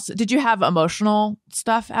 And then also, did you have emotional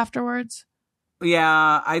stuff afterwards?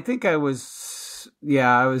 Yeah, I think I was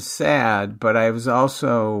sad, but I was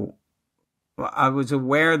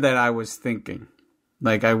aware that I was thinking.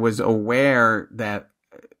 Like I was aware that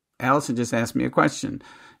Alison just asked me a question.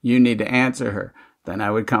 You need to answer her. Then I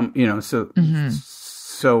would come,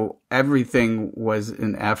 so everything was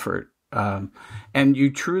an effort. And you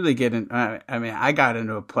truly get in, I got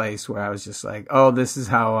into a place where I was just like, oh, this is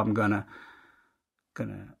how I'm gonna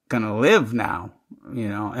live now,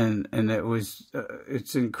 and it was,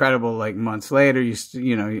 it's incredible. Like months later,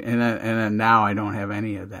 and then now I don't have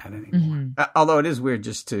any of that anymore. Although it is weird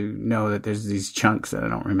just to know that there's these chunks that I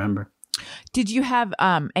don't remember. Did you have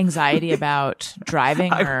anxiety about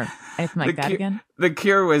driving or anything like that again? The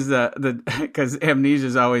cure was because amnesia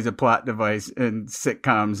is always a plot device in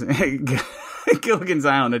sitcoms. Gilligan's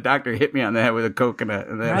Island, the doctor hit me on the head with a coconut,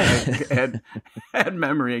 and then I had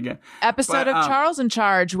memory again. Episode of Charles in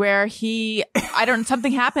Charge where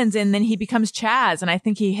something happens and then he becomes Chaz, and I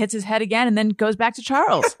think he hits his head again and then goes back to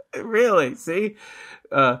Charles. Really? See?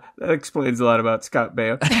 That explains a lot about Scott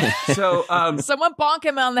Baio. So, someone bonk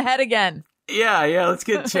him on the head again. Yeah. Let's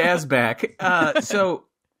get Chaz back. So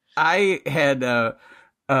I had,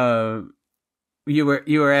 you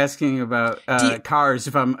were asking about cars.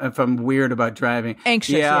 If I'm weird about driving,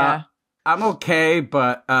 anxious. Yeah. I'm okay,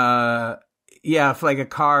 but if like if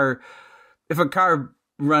a car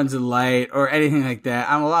runs a light or anything like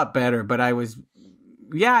that, I'm a lot better. But I would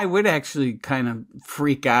actually kind of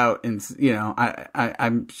freak out, and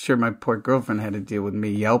I'm sure my poor girlfriend had to deal with me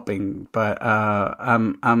yelping, but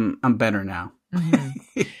I'm better now.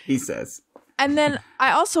 He says. And then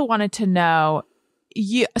I also wanted to know,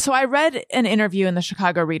 so I read an interview in the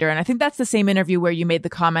Chicago Reader, and I think that's the same interview where you made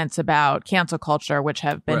the comments about cancel culture, which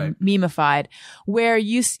have been memeified, where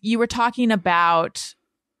you were talking about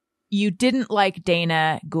you didn't like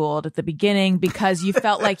Dana Gould at the beginning because you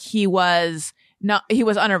felt like he was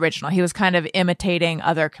unoriginal. He was kind of imitating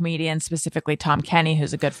other comedians, specifically Tom Kenny,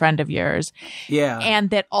 who's a good friend of yours. Yeah.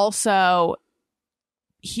 And that also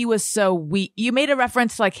he was so weak. You made a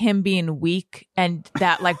reference to like him being weak, and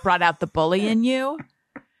that like brought out the bully in you.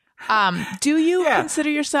 Do you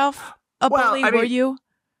consider yourself a bully? Were you?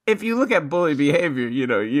 If you look at bully behavior,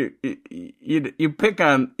 you pick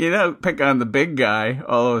on the big guy,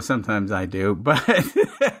 although sometimes I do, but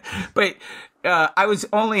I was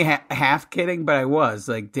only half kidding, but I was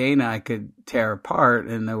like Dana. I could tear apart,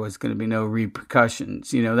 and there was going to be no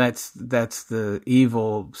repercussions. That's the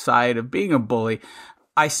evil side of being a bully.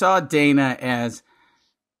 I saw Dana as,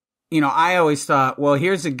 I always thought, well,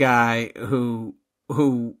 here's a guy who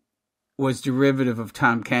was derivative of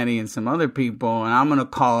Tom Kenny and some other people, and I'm going to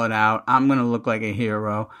call it out. I'm going to look like a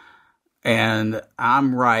hero, and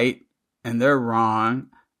I'm right, and they're wrong.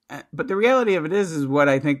 But the reality of it is what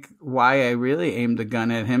I think why I really aimed the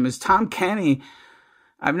gun at him is Tom Kenny.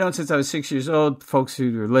 I've known since I was 6 years old. Folks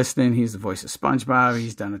who are listening, he's the voice of SpongeBob.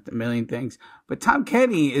 He's done a million things. But Tom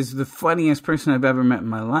Kenny is the funniest person I've ever met in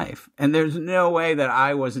my life. And there's no way that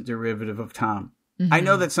I wasn't derivative of Tom. Mm-hmm. I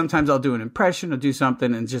know that sometimes I'll do an impression or do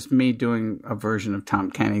something and just me doing a version of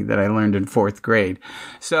Tom Kenny that I learned in 4th grade.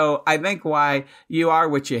 So I think why you are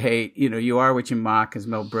what you hate, you are what you mock, as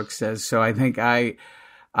Mel Brooks says. So I think I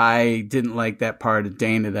didn't like that part of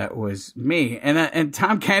Dana that was me. And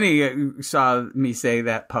Tom Kenny saw me say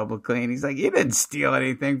that publicly, and he's like, you didn't steal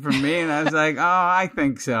anything from me. And I was like, oh, I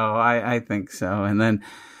think so. I think so. And then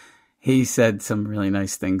he said some really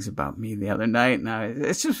nice things about me the other night. And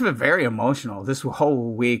it's just been very emotional. This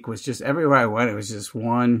whole week was just, everywhere I went, it was just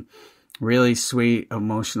one really sweet,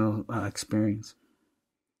 emotional experience.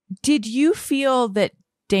 Did you feel that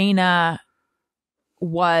Dana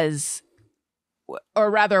was... or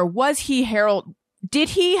rather, was he Harold? Did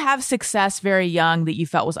he have success very young that you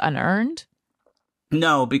felt was unearned?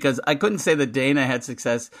 No, because I couldn't say that Dana had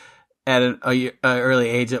success at an early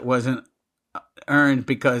age that wasn't earned,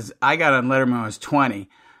 because I got on Letterman when I was 20.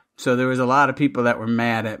 So there was a lot of people that were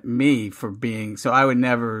mad at me for being, so I would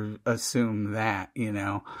never assume that,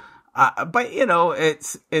 but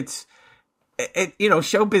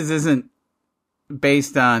showbiz isn't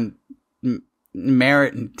based on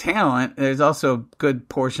merit and talent. There's also a good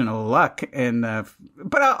portion of luck. And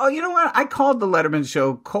but you know what? I called the Letterman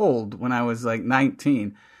show cold when I was like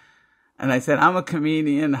 19, and I said, I'm a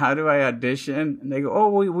comedian. How do I audition? And they go, oh,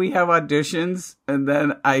 we have auditions. And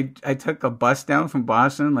then I took a bus down from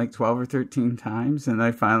Boston like 12 or 13 times, and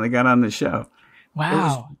I finally got on the show. Wow. It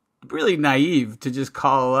was really naive to just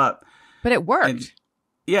call up, but it worked. And,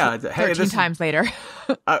 yeah, 13 times later.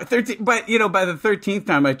 13, but by the 13th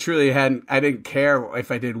time, I didn't care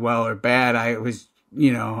if I did well or bad. I was,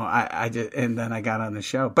 I just, and then I got on the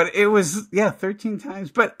show, but it was, 13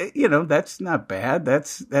 times, but that's not bad.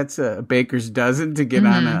 That's a baker's dozen to get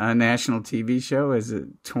on a national TV show as a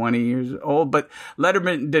 20 years old. But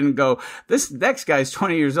Letterman didn't go, this next guy's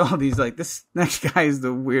 20 years old. He's like, this next guy is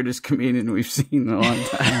the weirdest comedian we've seen in a long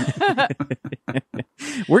time.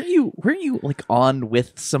 Were you like on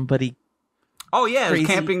with somebody? Oh yeah, crazy? I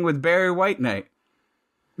was camping with Barry White night.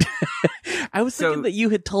 I was thinking that you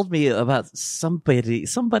had told me about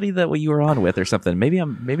somebody that you were on with or something. Maybe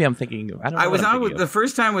I'm thinking. I don't know. I was on with the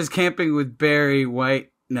first time was camping with Barry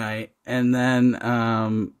White night, and then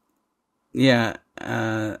and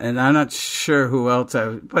I'm not sure who else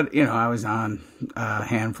but I was on a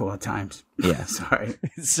handful of times. Yeah, sorry.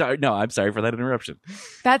 No, I'm sorry for that interruption.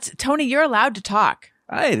 That's Tony. You're allowed to talk.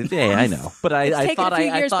 I know, but I thought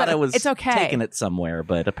I was it's okay. taking it somewhere,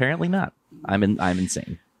 but apparently not. I'm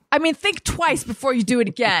insane. I mean, think twice before you do it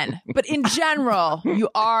again. But in general, you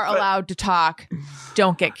are allowed to talk.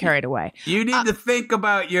 Don't get carried away. You need to think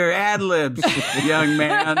about your ad libs, young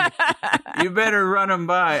man. You better run them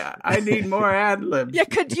by. I need more ad libs. Yeah,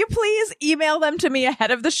 could you please email them to me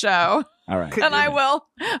ahead of the show? All right, and I will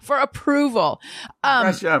for approval.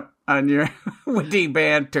 Brush up on your witty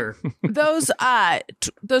banter. Those 12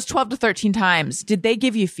 to 13 times, did they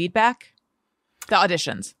give you feedback? The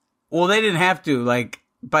auditions? Well, they didn't have to. Like,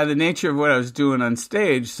 by the nature of what I was doing on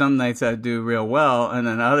stage, some nights I'd do real well, and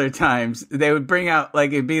then other times they would bring out,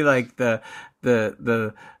 like, it'd be like the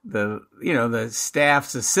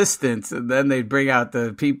staff's assistants, and then they'd bring out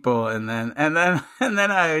the people, and then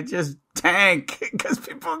I would just tank because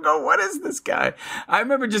people would go, what is this guy? I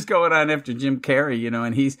remember just going on after Jim Carrey,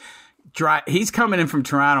 and he's coming in from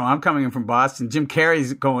Toronto. I'm coming in from Boston. Jim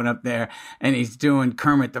Carrey's going up there, and he's doing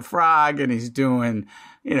Kermit the Frog, and he's doing,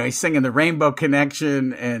 he's singing the Rainbow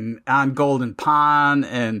Connection and On Golden Pond,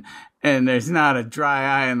 and there's not a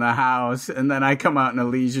dry eye in the house. And then I come out in a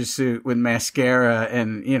leisure suit with mascara,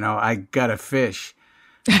 and, I gut a fish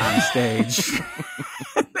on stage.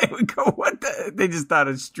 They would go, what the? They just thought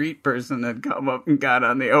a street person had come up and got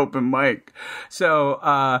on the open mic.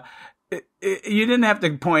 So, you didn't have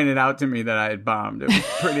to point it out to me that I had bombed. It was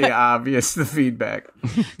pretty obvious, the feedback.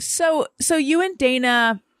 So you and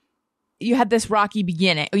Dana, you had this rocky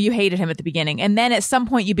beginning. You hated him at the beginning. And then at some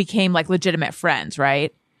point you became like legitimate friends,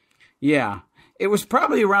 right? Yeah. It was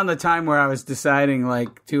probably around the time where I was deciding,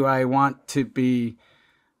 like, do I want to be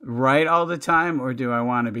right all the time or do I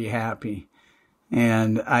want to be happy?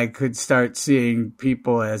 And I could start seeing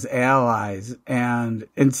people as allies. And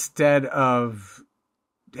instead of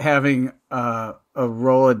having a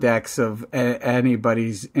Rolodex of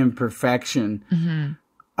anybody's imperfection,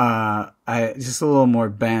 I just a little more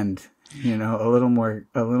bend, you know, a little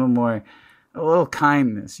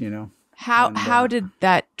kindness, you know. How did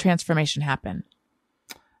that transformation happen?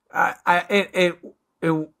 It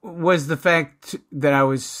was the fact that I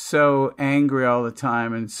was so angry all the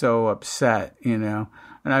time and so upset, you know.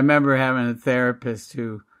 And I remember having a therapist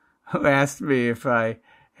who asked me if I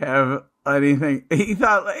have anything. He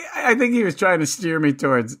thought, I think he was trying to steer me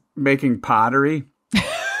towards making pottery.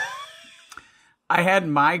 I had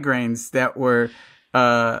migraines that were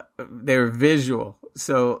they were visual,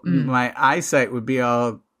 so my eyesight would be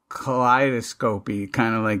all kaleidoscopy,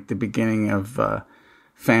 kind of like the beginning of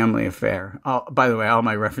Family Affair. By the way, all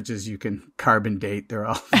my references you can carbon date. They're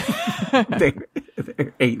all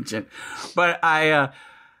they're ancient. But I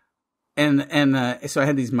so I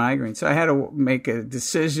had these migraines. So I had to make a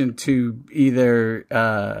decision to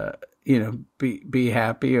either be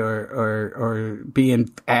happy or be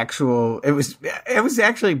in actual. It was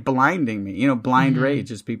actually blinding me. You know, blind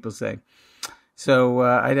rage, as people say. So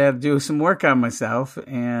I'd have to do some work on myself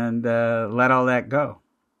and let all that go.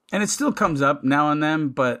 And it still comes up now and then,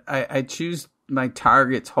 but I choose my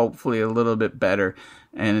targets hopefully a little bit better.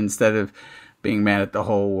 And instead of being mad at the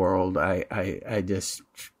whole world, I just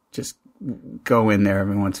go in there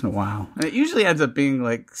every once in a while. And it usually ends up being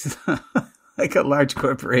like like a large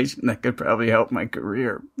corporation that could probably help my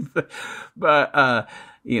career. But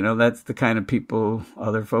that's the kind of people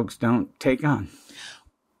other folks don't take on.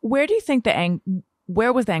 Where do you think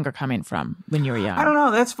where was the anger coming from when you were young? I don't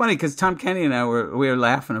know. That's funny because Tom Kenny and I we were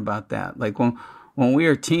laughing about that. Like when we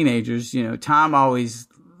were teenagers, you know, Tom always,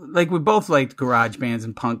 like, we both liked garage bands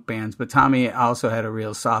and punk bands, but Tommy also had a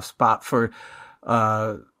real soft spot for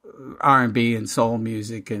R&B and soul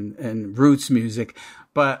music and roots music.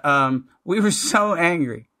 But we were so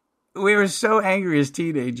angry. We were so angry as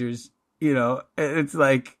teenagers, you know. It's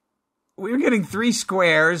like we were getting 3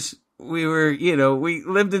 squares. We were, you know, we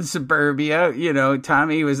lived in suburbia, you know.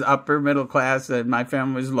 Tommy was upper middle class and my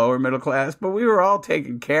family was lower middle class, but we were all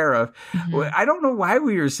taken care of. Mm-hmm. I don't know why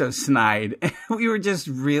we were so snide. We were just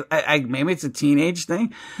real. Maybe it's a teenage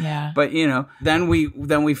thing. Yeah. But, you know, then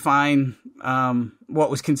we find what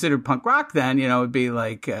was considered punk rock then, you know, it'd be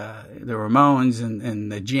like the Ramones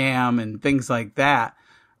and the Jam and things like that.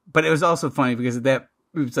 But it was also funny because of that,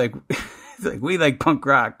 it was like, it's like we like punk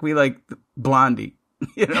rock. We like Blondie.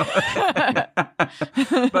 You know,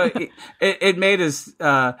 but it made us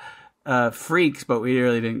freaks, but we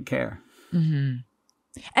really didn't care. Mm-hmm.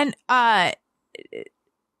 And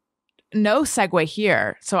no segue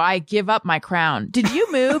here, so I give up my crown. Did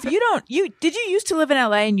you move? Did you used to live in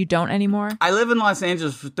LA and you don't anymore? I live in Los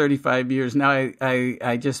Angeles for 35 years now.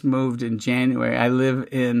 I just moved in January. I live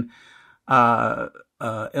in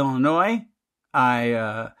Illinois.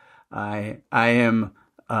 I am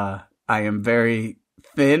very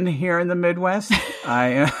thin here in the Midwest. Is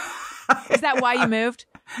that why you moved?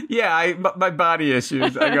 Yeah, my body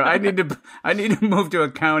issues. I need to move to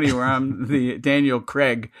a county where I'm the Daniel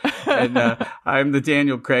Craig, and I'm the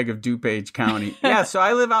Daniel Craig of DuPage County. Yeah, so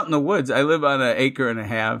I live out in the woods. I live on 1.5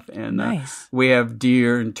 acres, and nice. We have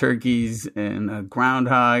deer and turkeys and a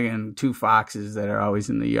groundhog and 2 foxes that are always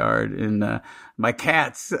in the yard. And my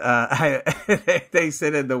cats, they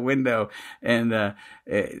sit in the window, and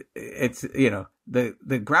it's, you know.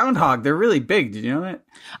 The groundhog, they're really big. Did you know that?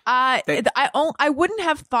 I wouldn't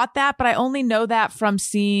have thought that, but I only know that from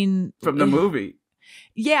seeing from the movie.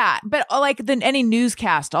 Yeah, but like any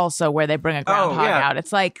newscast also where they bring a groundhog out.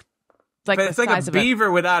 It's like it's like a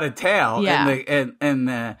beaver without a tail. Yeah.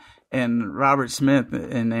 And Robert Smith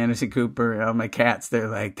and Anderson Cooper, my cats, they're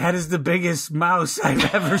like, that is the biggest mouse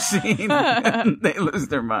I've ever seen. And they lose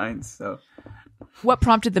their minds. So, what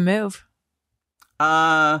prompted the move?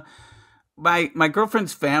 My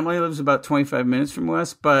girlfriend's family lives about 25 minutes from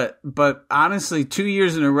us, but honestly, 2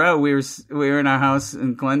 years in a row, we were in our house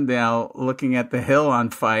in Glendale looking at the hill on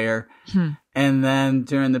fire. And then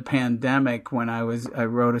during the pandemic, when I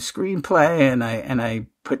wrote a screenplay and I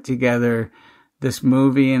put together this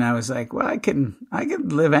movie, and I was like, well, I can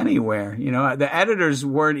live anywhere. You know, the editors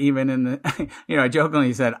weren't even in the, you know, I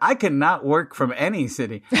jokingly said, I cannot work from any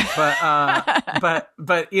city,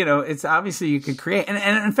 but, you know, it's obviously you can create.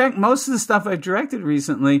 And in fact, most of the stuff I've directed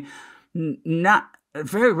recently,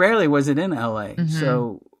 very rarely was it in LA. Mm-hmm.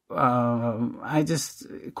 So,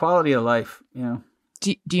 quality of life, you know.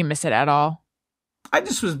 Do you miss it at all? I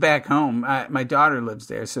just was back home. My daughter lives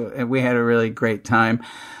there. And we had a really great time.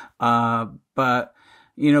 But,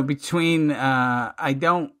 you know, between, I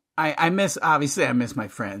don't I miss my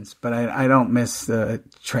friends, but I don't miss the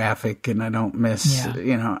traffic, and I don't miss,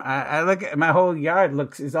 I look at my whole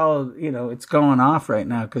yard is all, it's going off right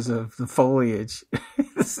now because of the foliage.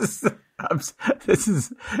 This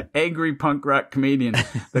is angry punk rock comedian.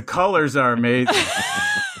 The colors are amazing.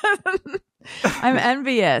 I'm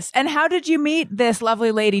envious. And how did you meet this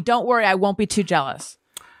lovely lady? Don't worry, I won't be too jealous.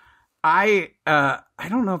 I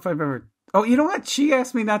don't know if I've ever. Oh, you know what? She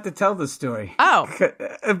asked me not to tell the story. Oh,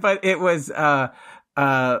 but it was.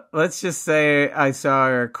 Let's just say I saw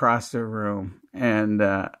her across the room, and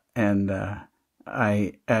I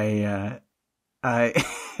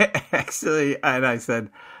actually, and I said,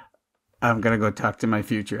 I'm gonna go talk to my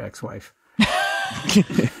future ex-wife.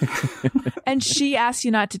 And she asked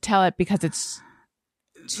you not to tell it because it's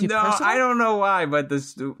too personal? I don't know why, but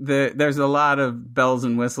there's a lot of bells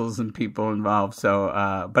and whistles and people involved.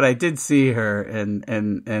 So, but I did see her and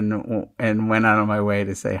went out of my way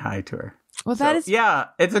to say hi to her. Well,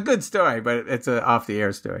 it's a good story, but it's an off the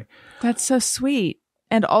air story. That's so sweet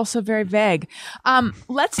and also very vague.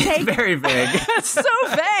 Let's take very vague. It's so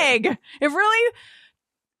vague. It really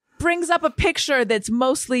brings up a picture that's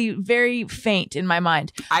mostly very faint in my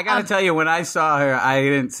mind. I gotta tell you, when I saw her, I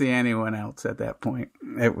didn't see anyone else at that point.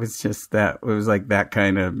 It was just that, it was like that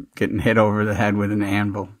kind of getting hit over the head with an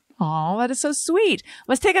anvil. Oh, that is so sweet.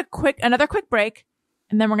 Let's take another quick break,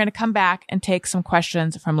 and then we're going to come back and take some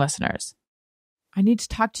questions from listeners. I need to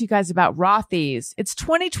talk to you guys about Rothy's. It's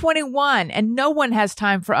 2021, and no one has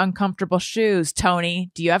time for uncomfortable shoes.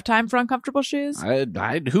 Tony, do you have time for uncomfortable shoes?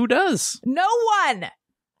 Who does? No one!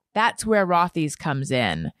 That's where Rothy's comes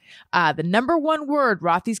in. The number one word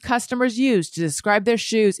Rothy's customers use to describe their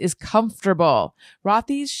shoes is comfortable.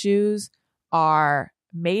 Rothy's shoes are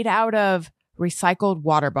made out of recycled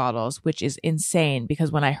water bottles, which is insane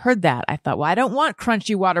because when I heard that, I thought, well, I don't want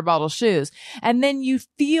crunchy water bottle shoes. And then you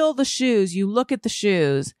feel the shoes, you look at the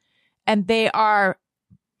shoes, and they are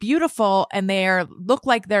beautiful and look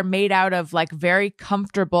like they're made out of like very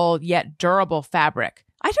comfortable yet durable fabric.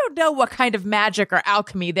 I don't know what kind of magic or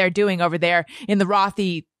alchemy they're doing over there in the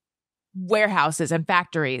Rothy warehouses and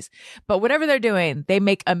factories, but whatever they're doing, they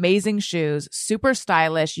make amazing shoes, super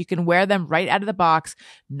stylish. You can wear them right out of the box,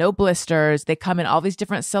 no blisters. They come in all these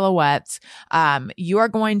different silhouettes. You'll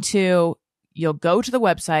go to the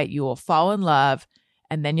website, you will fall in love,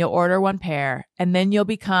 and then you'll order one pair, and then you'll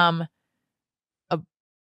become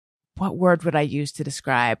what word would I use to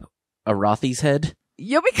describe? A Rothy's head?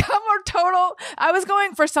 You'll become a total, I was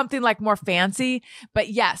going for something like more fancy, but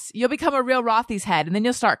yes, you'll become a real Rothy's head, and then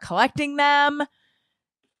you'll start collecting them.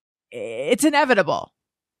 It's inevitable.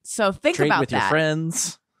 So think about that. Trade with your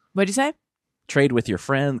friends. What'd you say? Trade with your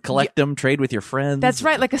friends. Collect them. Trade with your friends. That's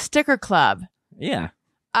right. Like a sticker club. Yeah.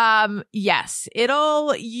 Yes,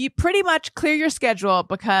 you pretty much clear your schedule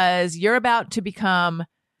because you're about to become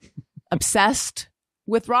obsessed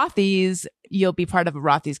with Rothy's. You'll be part of a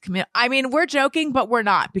Rothy's community. I mean, we're joking, but we're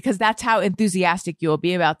not, because that's how enthusiastic you'll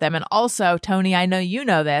be about them. And also, Tony, I know you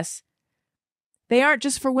know this. They aren't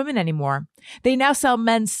just for women anymore. They now sell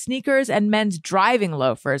men's sneakers and men's driving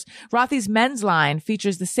loafers. Rothy's men's line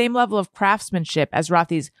features the same level of craftsmanship as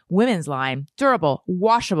Rothy's women's line. Durable,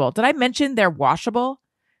 washable. Did I mention they're washable?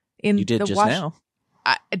 You did just now.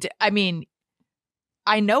 I mean,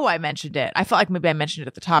 I know I mentioned it. I felt like maybe I mentioned it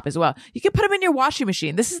at the top as well. You can put them in your washing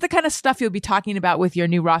machine. This is the kind of stuff you'll be talking about with your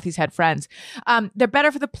new Rothy's Head friends. They're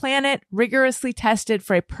better for the planet, rigorously tested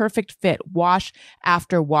for a perfect fit, wash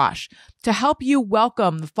after wash. To help you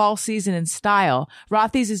welcome the fall season in style,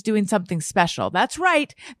 Rothy's is doing something special. That's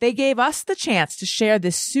right. They gave us the chance to share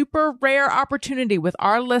this super rare opportunity with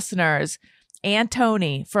our listeners and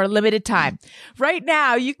Tony for a limited time. Right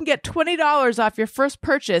now, you can get $20 off your first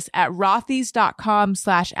purchase at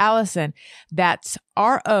rothys.com/Alison. That's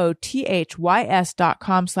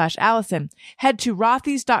ROTHYS.com/Alison. Head to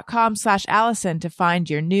rothys.com/Alison to find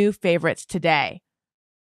your new favorites today.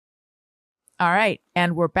 All right.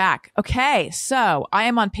 And we're back. Okay. So I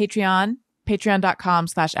am on Patreon.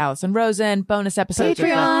 Patreon.com/Allison Rosen. Bonus episodes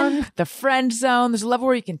of the Friend Zone. There's a level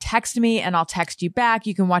where you can text me and I'll text you back.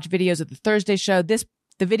 You can watch videos of the Thursday show. The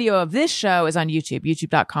video of this show is on YouTube,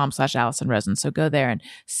 youtube.com/Allison Rosen. So go there and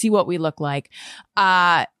see what we look like.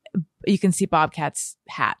 You can see Bobcat's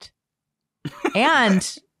hat.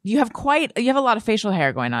 And you have a lot of facial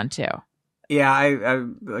hair going on too. Yeah,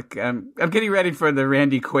 I'm getting ready for the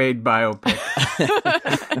Randy Quaid biopic.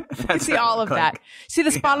 You see all of that. See the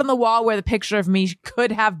spot on the wall where the picture of me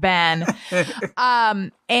could have been.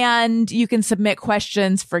 And you can submit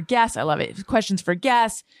questions for guests. I love it. Questions for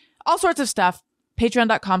guests. All sorts of stuff.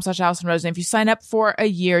 Patreon.com/Allison Rosen. If you sign up for a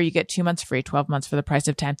year, you get 2 months free, 12 months for the price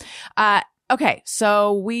of 10. Okay,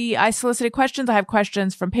 so I solicited questions. I have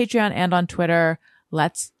questions from Patreon and on Twitter.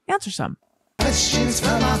 Let's answer some. Questions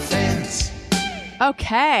from our fans.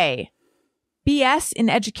 Okay. BS in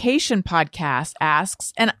Education podcast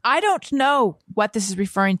asks, and I don't know what this is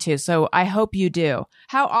referring to, so I hope you do.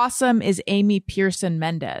 How awesome is Amy Pearson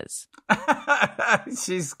Mendez?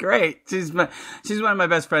 She's great. She's one of my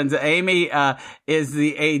best friends. Amy is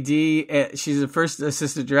the AD. She's the first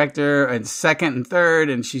assistant director and second and third,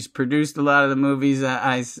 and she's produced a lot of the movies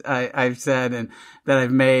I've said and that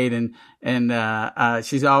I've made, and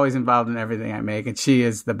she's always involved in everything I make, and she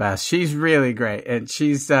is the best. She's really great, and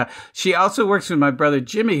she also works with my brother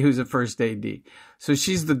Jimmy, who's a first AD. So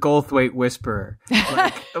she's the Goldthwait whisperer.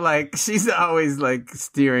 Like she's always like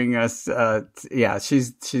steering us. Yeah,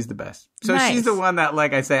 she's the best. So Nice. She's the one that,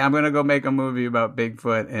 like I say, I'm going to go make a movie about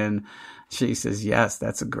Bigfoot, and she says, yes,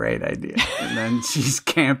 that's a great idea. And then she's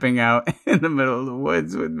camping out in the middle of the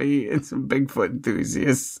woods with me and some Bigfoot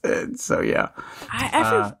enthusiasts. And so, yeah.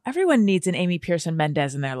 Everyone needs an Amy Pearson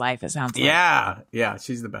Mendez in their life, it sounds like. Yeah,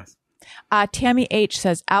 she's the best. Tammy H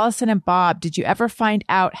says, Alison and Bob, did you ever find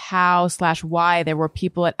out how/why there were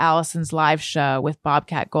people at Alison's live show with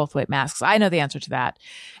Bobcat Goldthwait masks? I know the answer to that.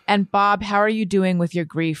 And Bob, how are you doing with your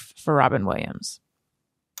grief for Robin Williams?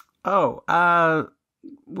 Oh, I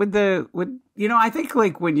think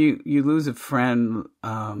like when you lose a friend,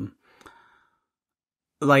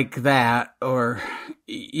 like that, or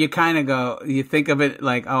you kind of go, you think of it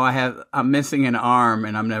like, oh, I'm missing an arm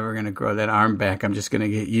and I'm never going to grow that arm back. I'm just going to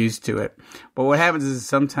get used to it. But what happens is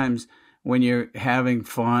sometimes when you're having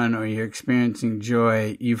fun or you're experiencing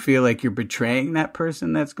joy, you feel like you're betraying that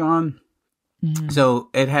person that's gone. Mm-hmm.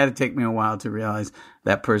 So it had to take me a while to realize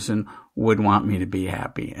that person would want me to be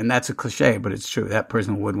happy. And that's a cliche, but it's true. That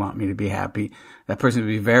person would want me to be happy. That person would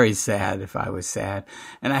be very sad if I was sad.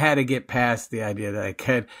 And I had to get past the idea that I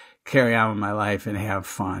could carry on with my life and have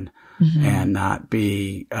fun, mm-hmm. and not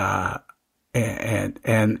be,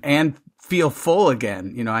 and feel full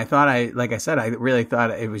again. You know, like I said, I really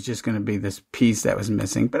thought it was just going to be this piece that was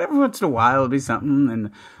missing, but every once in a while it'll be something.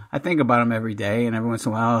 And I think about them every day, and every once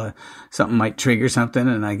in a while something might trigger something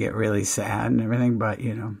and I get really sad and everything. But,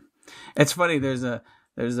 you know, it's funny. There's a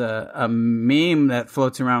meme that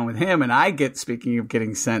floats around with him, and speaking of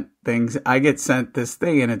getting sent things, I get sent this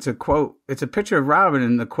thing, and it's a quote. It's a picture of Robin,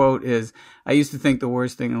 and the quote is, I used to think the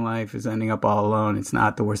worst thing in life is ending up all alone. It's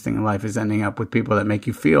not. The worst thing in life is ending up with people that make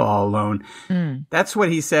you feel all alone. Mm. That's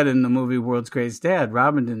what he said in the movie World's Greatest Dad.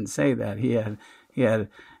 Robin didn't say that. He had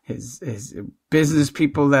his business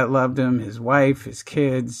people that loved him, his wife, his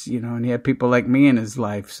kids, you know, and he had people like me in his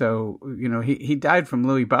life. So, you know, he died from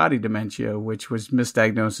Lewy body dementia, which was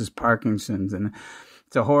misdiagnosed as Parkinson's, and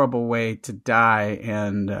it's a horrible way to die.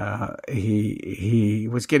 And he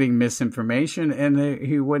was getting misinformation, and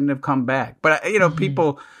he wouldn't have come back. But, you know, mm-hmm.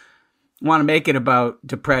 people want to make it about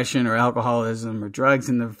depression or alcoholism or drugs,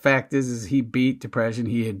 and the fact is he beat depression.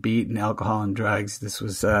 He had beaten alcohol and drugs. This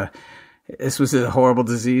was a horrible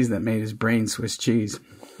disease that made his brain Swiss cheese.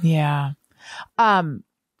 Yeah. How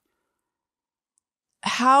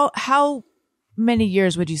many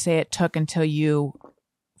years would you say it took until you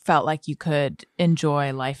felt like you could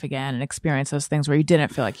enjoy life again and experience those things where you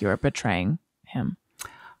didn't feel like you were betraying him?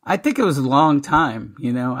 I think it was a long time,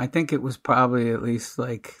 you know. I think it was probably at least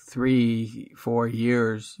like 3-4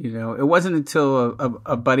 years, you know. It wasn't until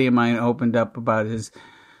a buddy of mine opened up about his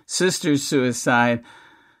sister's suicide.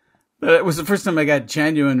 It was the first time I got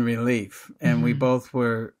genuine relief, and mm-hmm. we both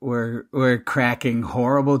were cracking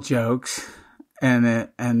horrible jokes, and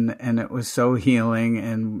it was so healing,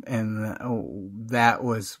 and that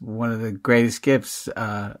was one of the greatest gifts. You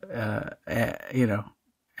know,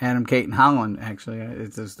 Adam, Kate, and Holland, actually,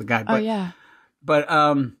 it's just the guy. But, yeah. But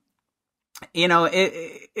you know,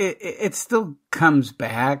 it still comes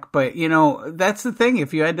back, but you know, that's the thing.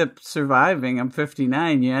 If you end up surviving, I'm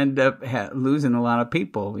 59, you end up losing a lot of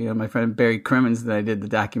people. You know, my friend Barry Crimmins that I did the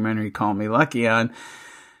documentary Call Me Lucky on,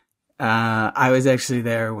 I was actually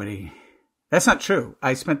there when that's not true.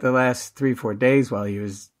 I spent the last 3-4 days while he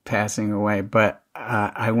was passing away, but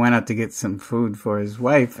I went out to get some food for his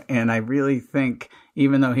wife, and I really think,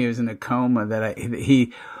 even though he was in a coma, that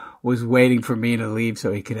he was waiting for me to leave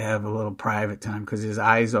so he could have a little private time, because his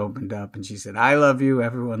eyes opened up and she said, I love you.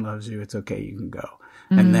 Everyone loves you. It's okay. You can go.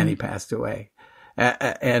 Mm-hmm. And then he passed away.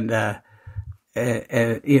 And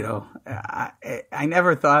you know, I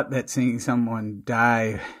never thought that seeing someone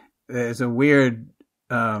die, there's a weird,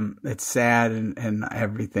 it's sad and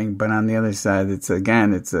everything, but on the other side, it's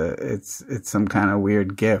some kind of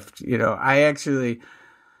weird gift. You know,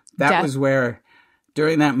 was where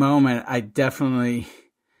during that moment, I definitely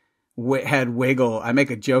had wiggle. I make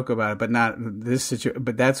a joke about it, but not this situation.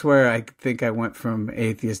 But that's where I think I went from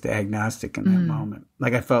atheist to agnostic in that moment.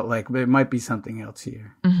 Like I felt like there might be something else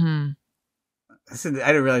here. Mm-hmm. I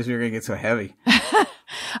didn't realize we were going to get so heavy.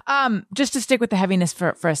 Just to stick with the heaviness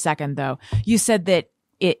for a second, though, you said that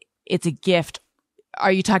it's a gift.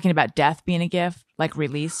 Are you talking about death being a gift, like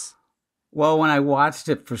release? Well, when I watched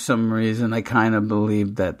it, for some reason, I kind of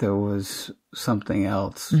believed that there was something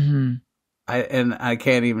else. Mm-hmm. I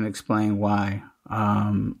can't even explain why.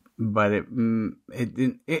 But it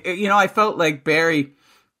didn't. I felt like Barry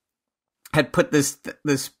had put this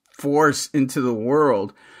force into the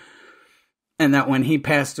world, and that when he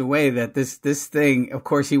passed away, that this thing, of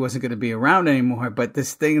course, he wasn't going to be around anymore. But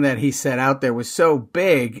this thing that he set out there was so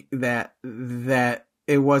big that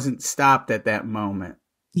it wasn't stopped at that moment.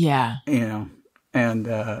 Yeah. And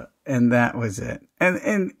that was it.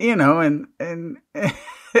 And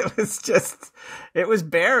it was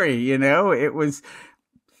Barry,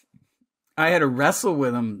 I had to wrestle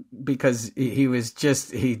with him because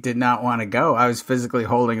he did not want to go. I was physically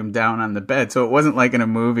holding him down on the bed. So it wasn't like in a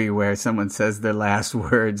movie where someone says their last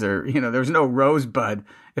words or, there was no rosebud.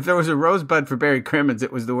 If there was a rosebud for Barry Crimmins,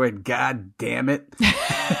 it was the word, God damn it.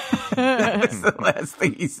 That was the last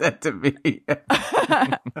thing he said to me.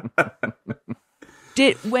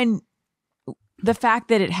 When the fact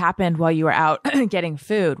that it happened while you were out getting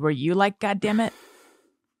food, were you like, God damn it?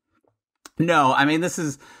 No, I mean,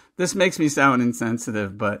 this makes me sound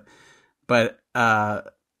insensitive, but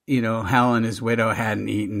Helen, his widow, hadn't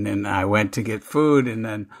eaten, and I went to get food, and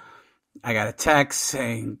then I got a text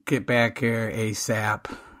saying, get back here ASAP.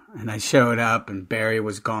 And I showed up, and Barry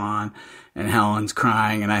was gone, and Helen's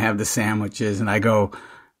crying, and I have the sandwiches, and I go,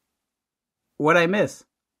 what'd I miss?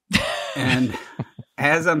 And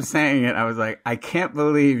as I'm saying it, I was like, I can't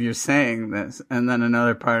believe you're saying this. And then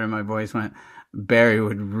another part of my voice went, Barry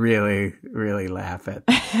would really, really laugh at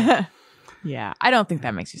this. Yeah, I don't think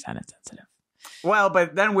that makes you sound insensitive. Well,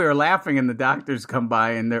 but then we were laughing, and the doctors come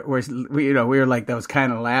by, and we were like those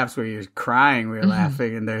kind of laughs where you're crying. We were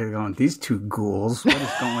laughing, and they're going, "These two ghouls, what is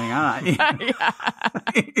going on?"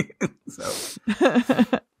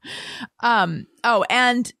 Oh,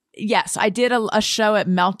 and yes, I did a show at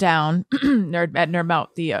Meltdown, Nerd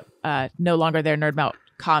Melt, the no longer there Nerd Melt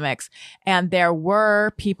comics, and there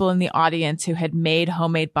were people in the audience who had made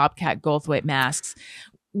homemade Bobcat Goldthwait masks,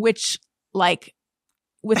 which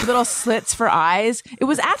with little slits for eyes. It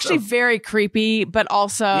was actually very creepy, but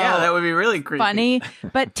also that would be really creepy. Funny.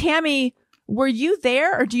 But Tammy, were you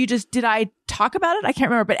there, or did I talk about it? I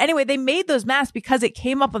can't remember. But anyway, they made those masks because it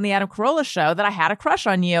came up on the Adam Carolla show that I had a crush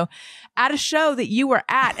on you at a show that you were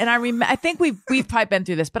at, and I think we've probably been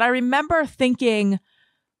through this, but I remember thinking,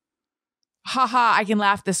 haha, I can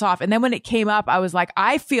laugh this off. And then when it came up, I was like,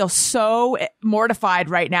 I feel so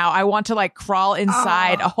mortified right now. I want to crawl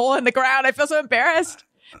inside a hole in the ground. I feel so embarrassed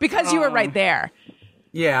because you were right there.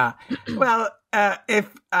 Yeah. Well, if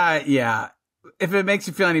it makes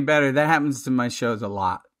you feel any better, that happens to my shows a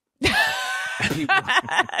lot.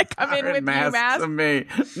 Come in with you masks to me.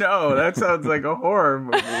 No, that sounds like a horror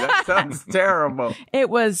movie. That sounds terrible. It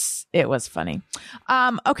was funny.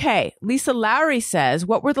 Okay. Lisa Lowry says,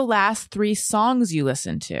 what were the last 3 songs you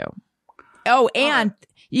listened to? Oh, and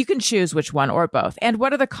you can choose which one or both. And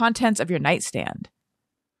what are the contents of your nightstand?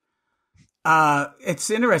 It's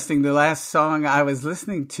interesting. The last song I was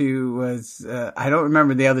listening to was, I don't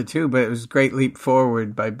remember the other 2, but it was Great Leap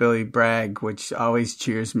Forward by Billy Bragg, which always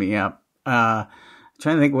cheers me up. I'm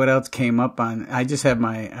trying to think what else came up on. I just have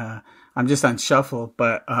my, I'm just on shuffle,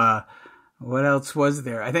 but, what else was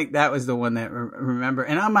there? I think that was the one that remember.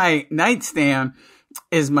 And on my nightstand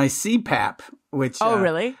is my CPAP, which,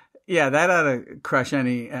 really? Yeah, that ought to crush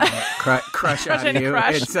any crush out of you.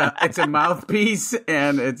 It's a mouthpiece,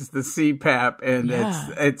 and it's the CPAP, and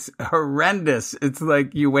it's horrendous. It's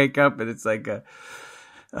like you wake up and it's like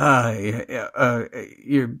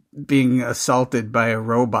you're being assaulted by a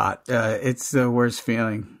robot. It's the worst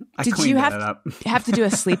feeling. Did you have to do a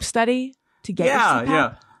sleep study to get your CPAP?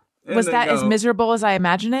 Yeah. Was that as miserable as I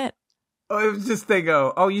imagine it? Oh, it was just, they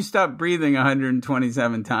go, you stopped breathing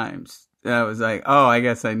 127 times. And I was like, I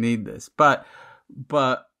guess I need this. But,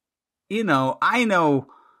 look, when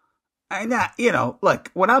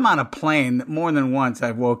I'm on a plane, more than once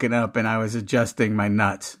I've woken up and I was adjusting my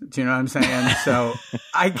nuts. Do you know what I'm saying? So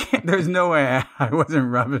there's no way I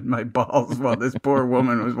wasn't rubbing my balls while this poor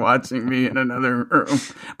woman was watching me in another room.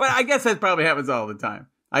 But I guess that probably happens all the time.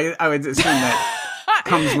 I would assume that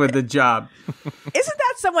comes with the job. Isn't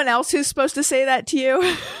that someone else who's supposed to say that to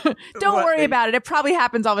you? Don't worry about it. It probably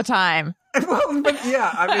happens all the time. Well, but yeah,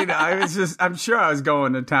 I mean, I'm sure I was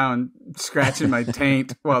going to town scratching my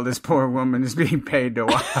taint while this poor woman is being paid to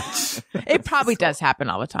watch. It probably does happen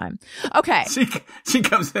all the time. Okay. She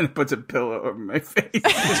comes in and puts a pillow over my face.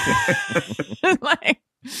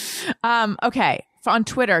 Okay. On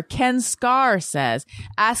Twitter, Ken Scar says,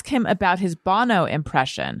 ask him about his Bono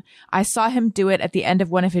impression. I saw him do it at the end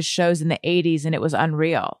of one of his shows in the 80s and it was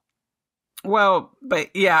unreal. Well,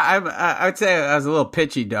 but yeah, I would say I was a little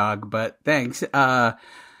pitchy dog, but thanks.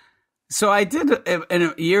 So I did,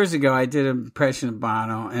 years ago, I did an impression of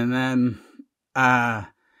Bono, and then I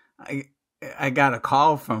got a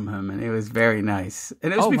call from him, and it was very nice.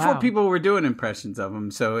 And it was before people were doing impressions of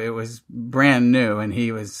him, so it was brand new, and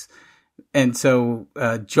he was... And so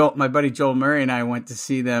my buddy Joel Murray and I went to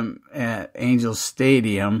see them at Angels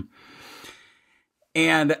Stadium,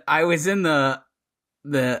 and I was in the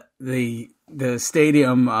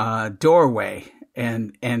stadium doorway,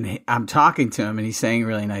 and I'm talking to him, and he's saying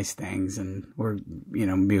really nice things, and we're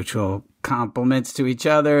mutual compliments to each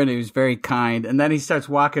other, and he was very kind. And then he starts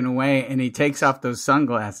walking away, and he takes off those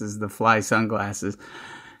sunglasses, the fly sunglasses,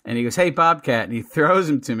 and he goes, "Hey, Bobcat," and he throws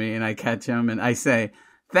them to me, and I catch him, and I say,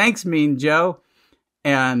 "Thanks, Mean Joe."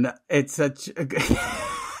 And it's such a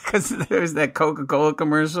because there's that Coca-Cola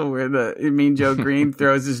commercial where the Mean Joe Green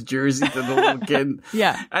throws his jersey to the little kid.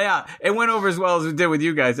 Yeah. It went over as well as it did with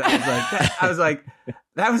you guys. I was like,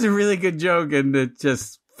 that was a really good joke, and it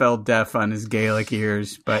just fell deaf on his Gaelic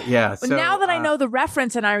ears. But yeah. So now that I know the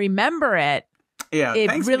reference and I remember it,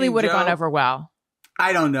 it really would have gone over well.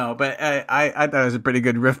 I don't know, but I thought it was a pretty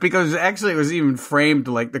good riff because actually it was even framed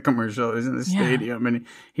like the commercial. It was in the stadium, and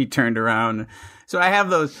he turned around. So I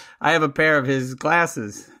have a pair of his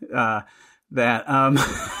glasses that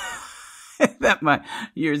that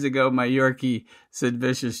years ago my Yorkie Sid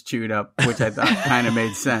Vicious chewed up, which I thought kind of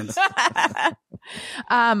made sense.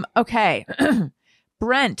 Okay.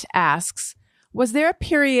 Brent asks, was there a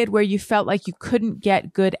period where you felt like you couldn't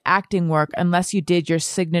get good acting work unless you did your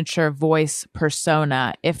signature voice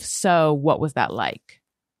persona? If so, what was that like?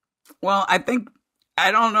 Well, I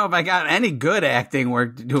don't know if I got any good acting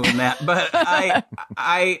work doing that, but I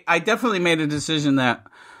definitely made a decision that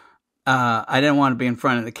I didn't want to be in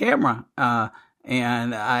front of the camera.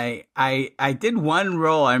 And I did one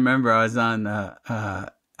role. I remember I was on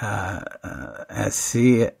what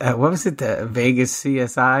was it? The Vegas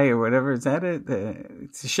CSI or whatever. Is that it?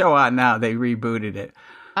 It's a show on now. They rebooted it.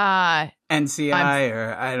 NCI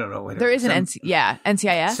or I don't know. Whatever. There is an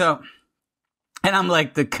NCIS. So, and I'm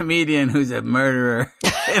like the comedian who's a murderer,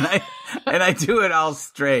 and I do it all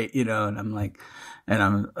straight, and I'm like,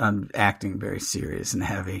 and I'm acting very serious and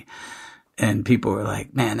heavy. And people were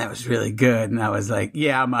like, "Man, that was really good." And I was like,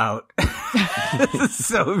 "Yeah, I'm out." This is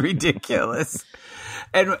so ridiculous.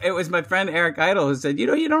 And it was my friend Eric Idle who said,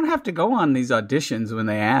 you don't have to go on these auditions when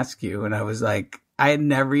they ask you. And I was like, I had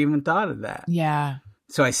never even thought of that. Yeah.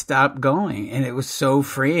 So I stopped going, and it was so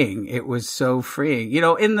freeing. It was so freeing.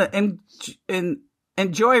 In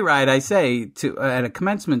Joyride, I say at a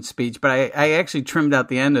commencement speech, but I actually trimmed out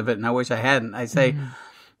the end of it, and I wish I hadn't. I say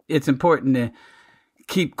it's important to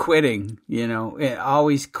keep quitting,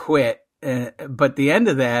 always quit. But the end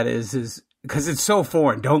of that is because it's so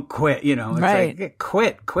foreign. Don't quit, It's right. like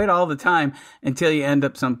quit all the time until you end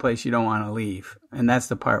up someplace you don't want to leave. And that's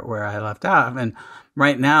the part where I left off. And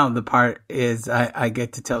right now, the part is I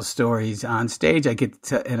get to tell stories on stage. I get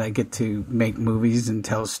to make movies and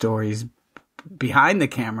tell stories behind the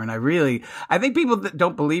camera. And I think people that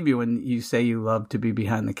don't believe you when you say you love to be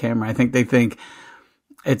behind the camera. I think they think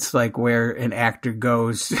it's like where an actor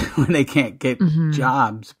goes when they can't get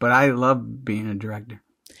jobs. But I love being a director.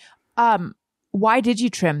 Why did you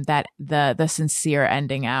trim the sincere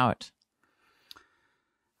ending out?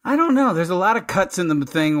 I don't know. There's a lot of cuts in the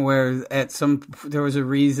thing where there was a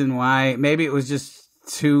reason why. Maybe it was just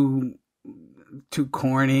too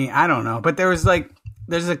corny. I don't know. But there's a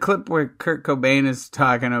clip where Kurt Cobain is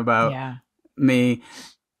talking about me,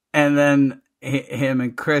 and then him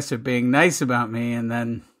and Chris are being nice about me, and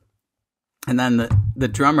then the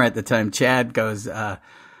drummer at the time, Chad, goes, I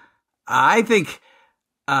think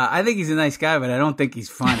he's a nice guy, but I don't think he's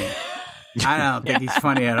funny. I don't think he's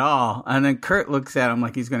funny at all. And then Kurt looks at him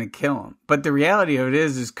like he's going to kill him. But the reality of it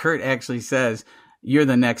is Kurt actually says, "You're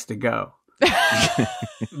the next to go."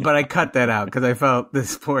 But I cut that out because I felt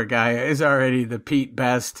this poor guy is already the Pete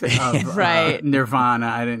Best of right. Nirvana.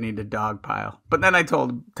 I didn't need a dog pile. But then I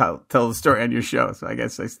tell the story on your show, so I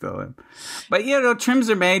guess I still am. But trims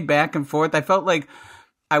are made back and forth. I felt like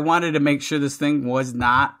I wanted to make sure this thing was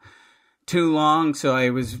not too long, so I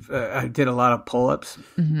did a lot of pull-ups,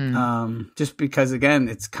 just because, again,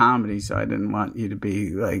 it's comedy, so I didn't want you to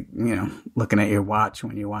be like, looking at your watch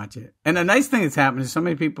when you watch it. And the nice thing that's happened is so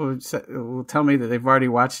many people will tell me that they've already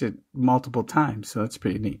watched it multiple times, so that's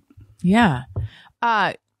pretty neat. Yeah.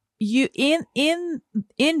 You in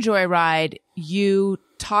Joyride, you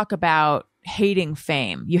talk about hating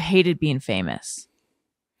fame. You hated being famous.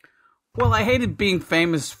 Well, I hated being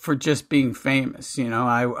famous for just being famous.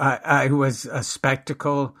 I was a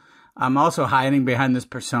spectacle. I'm also hiding behind this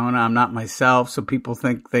persona. I'm not myself, so people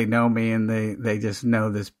think they know me and they just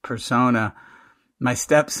know this persona. My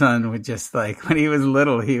stepson would just when he was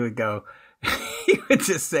little, he would go, he would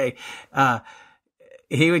just say,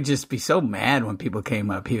 he would just be so mad when people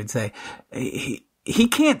came up. He would say, he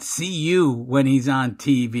can't see you when he's on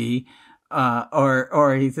TV.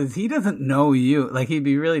 Or he says he doesn't know you. He'd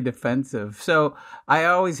be really defensive. So I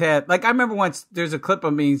always had, I remember once there's a clip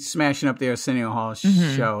of me smashing up the Arsenio Hall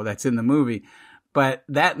show that's in the movie. But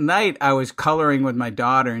that night I was coloring with my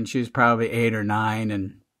daughter, and she was probably 8 or 9.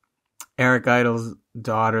 And Eric Idle's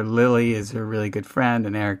daughter, Lily, is a really good friend.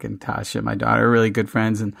 And Eric and Tasha, my daughter, are really good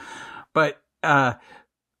friends. But the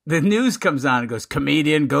news comes on and goes,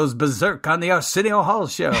 comedian goes berserk on the Arsenio Hall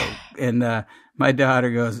show. And, my daughter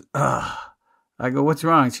goes, ugh. I go, what's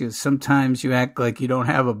wrong? She goes, sometimes you act like you don't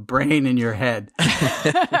have a brain in your head.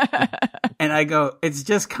 And I go, it's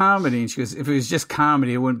just comedy. And she goes, if it was just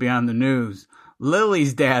comedy, it wouldn't be on the news.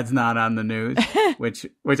 Lily's dad's not on the news, which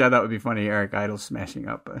I thought would be funny. Eric Idle smashing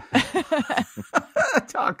up a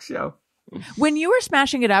talk show. When you were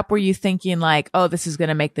smashing it up, were you thinking oh, this is going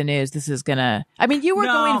to make the news? You were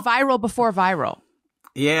going viral before viral.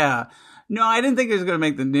 Yeah. No, I didn't think it was going to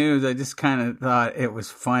make the news. I just kind of thought it was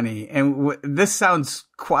funny. And this sounds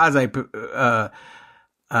quasi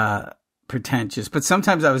pretentious, but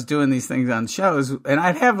sometimes I was doing these things on shows, and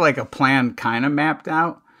I'd have a plan kind of mapped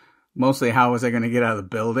out. Mostly, how was I going to get out of the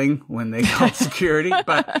building when they called security?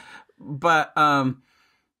 But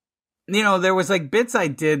there was bits I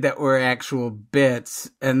did that were actual bits,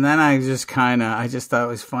 and then I just thought it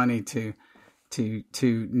was funny to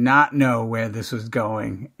not know where this was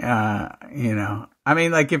going.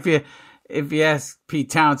 If you ask Pete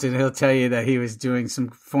Townsend, he'll tell you that he was doing some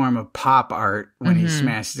form of pop art when he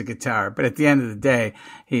smashed the guitar. But at the end of the day,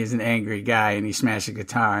 he is an angry guy, and he smashed a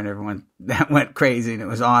guitar, and everyone that went crazy, and it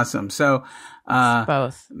was awesome. So,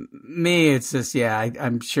 both. Me, it's just,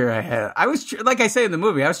 I'm sure I was, like I say in the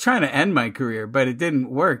movie, I was trying to end my career, but it didn't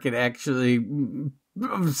work. It actually,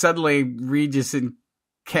 suddenly Regis and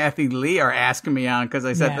Kathy Lee are asking me on because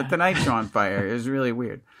I set the Tonight Show on fire. It was really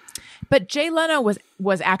weird. But Jay Leno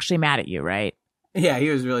was actually mad at you, right? Yeah, he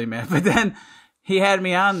was really mad. But then he had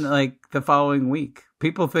me on the following week.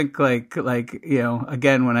 People think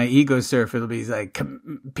again, when I ego surf, it'll be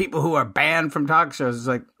people who are banned from talk shows.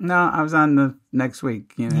 It's no, I was on the next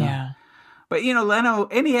week. Yeah. But Leno,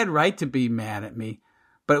 and he had right to be mad at me.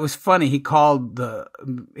 But it was funny. He called I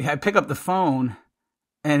pick up the phone.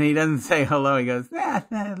 And he doesn't say hello. He goes,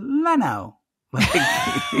 Leno.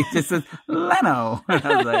 He just says, Leno. And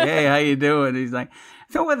I was like, hey, how you doing? He's like,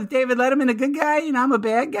 so what, is David Letterman a good guy and I'm a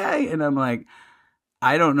bad guy? And I'm like,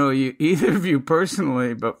 I don't know either of you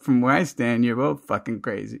personally, but from where I stand, you're both fucking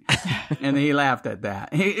crazy. And he laughed at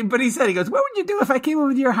that. But he goes, what would you do if I came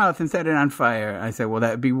over to your house and set it on fire? I said, well,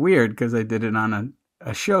 that would be weird because I did it on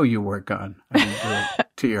a show you work on. I didn't do it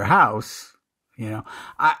to your house.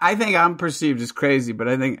 I think I'm perceived as crazy, but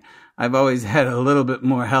I think I've always had a little bit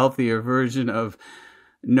more healthier version of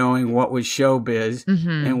knowing what was showbiz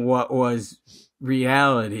and what was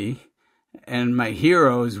reality. And my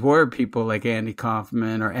heroes were people like Andy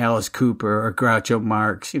Kaufman or Alice Cooper or Groucho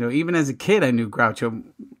Marx. Even as a kid, I knew Groucho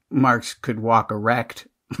Marx could walk erect.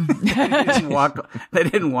 They didn't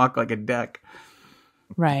walk like a duck.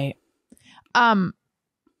 Right.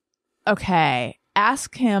 Okay.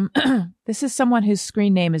 Ask him, this is someone whose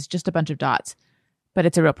screen name is just a bunch of dots, but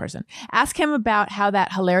it's a real person. Ask him about how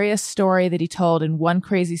that hilarious story that he told in One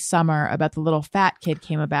Crazy Summer about the little fat kid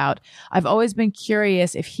came about. I've always been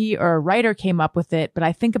curious if he or a writer came up with it, but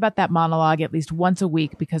I think about that monologue at least once a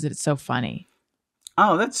week because it's so funny.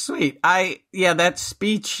 Oh, that's sweet. That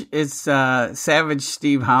speech is, Savage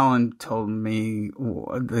Steve Holland told me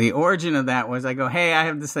the origin of that was I go, hey, I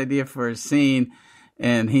have this idea for a scene.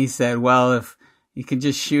 And he said, well, if you could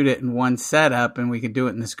just shoot it in one setup and we could do it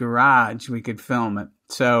in this garage, we could film it.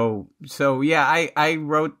 So I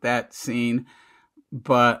wrote that scene,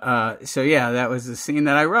 but, that was the scene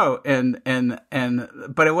that I wrote.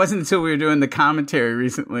 But it wasn't until we were doing the commentary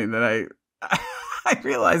recently that I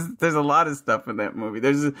realized there's a lot of stuff in that movie.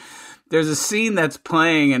 There's a scene that's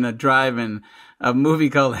playing in a drive-in, a movie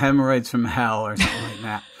called Hemorrhoids from Hell or something like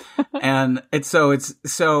that. And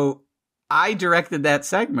so I directed that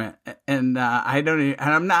segment, and I don't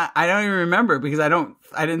even remember because I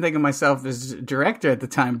didn't think of myself as a director at the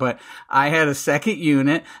time, but I had a second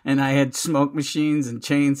unit and I had smoke machines and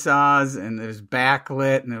chainsaws and it was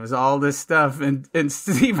backlit and it was all this stuff. And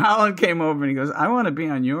Steve Holland came over and he goes, I want to be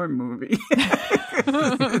on your movie.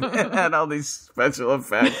 It had all these special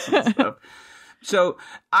effects and stuff. So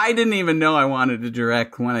I didn't even know I wanted to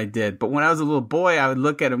direct when I did. But when I was a little boy, I would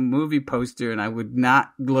look at a movie poster and I would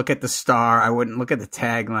not look at the star. I wouldn't look at the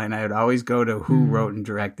tagline. I would always go to who wrote and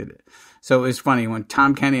directed it. So it was funny. When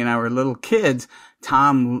Tom Kenny and I were little kids,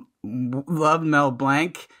 Tom loved Mel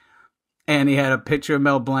Blanc. And he had a picture of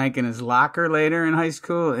Mel Blanc in his locker later in high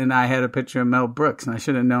school. And I had a picture of Mel Brooks. And I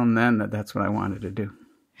should have known then that that's what I wanted to do.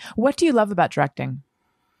 What do you love about directing?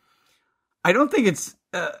 I don't think it's...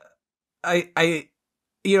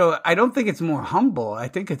 I don't think it's more humble. I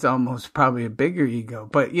think it's almost probably a bigger ego.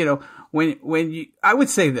 But, I would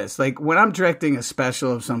say this, like when I'm directing a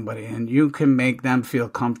special of somebody and you can make them feel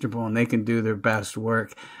comfortable and they can do their best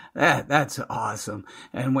work, that's awesome.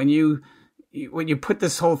 And when you put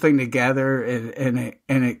this whole thing together and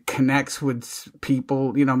it connects with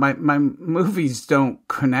people, my movies don't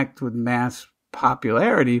connect with mass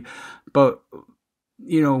popularity, but,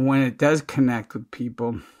 when it does connect with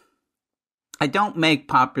people, I don't make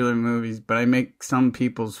popular movies, but I make some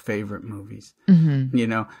people's favorite movies.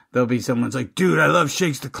 Mm-hmm. There'll be someone's like, dude, I love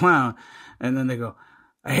Shakes the Clown. And then they go,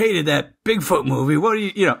 I hated that Bigfoot movie. What do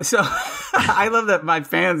you so I love that my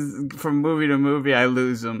fans from movie to movie, I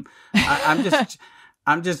lose them. I'm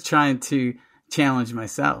just trying to challenge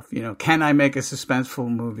myself. Can I make a suspenseful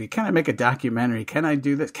movie? Can I make a documentary? Can I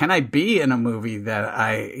do this? Can I be in a movie that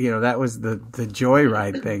that was the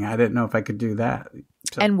Joyride thing. I didn't know if I could do that.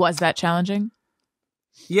 So, and was that challenging?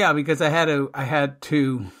 Yeah, because I had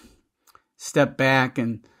to step back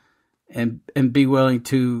and be willing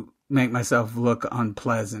to make myself look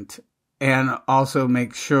unpleasant and also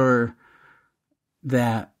make sure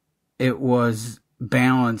that it was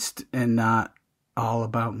balanced and not all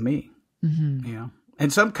about me. Mm-hmm.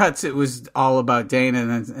 And some cuts it was all about Dana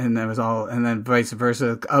and then vice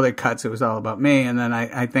versa. Other cuts it was all about me. And then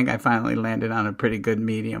I think I finally landed on a pretty good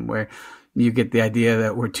medium where you get the idea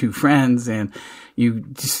that we're two friends and you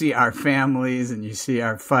see our families and you see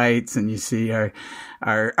our fights and you see our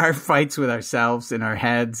fights with ourselves in our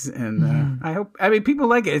heads. And I mean, people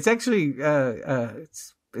like it. It's actually,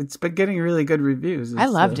 it's been getting really good reviews. I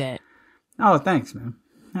loved it. Oh, thanks, man.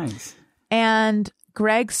 Thanks. And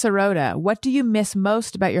Greg Sirota, what do you miss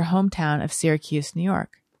most about your hometown of Syracuse, New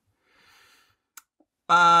York?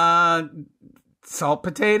 Salt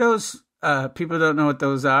potatoes. People don't know what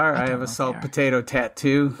those are. I have a salt potato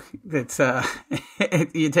tattoo. It's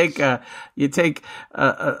you take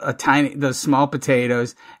those small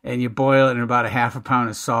potatoes and you boil it in about a half a pound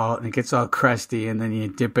of salt and it gets all crusty and then you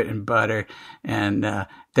dip it in butter and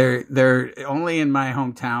they're only in my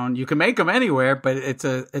hometown. You can make them anywhere, but it's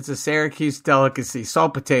a Syracuse delicacy,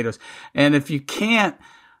 salt potatoes. And if you can't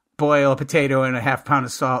boil a potato in a half pound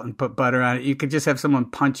of salt and put butter on it, you could just have someone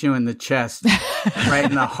punch you in the chest, right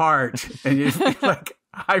in the heart. And you'd be like,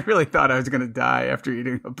 I really thought I was going to die after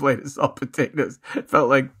eating a plate of salt potatoes. It felt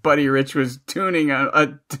like Buddy Rich was tuning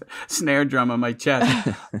a snare drum on my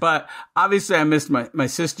chest. But obviously I missed my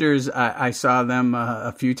sisters. I saw them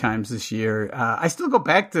a few times this year. I still go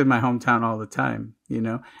back to my hometown all the time,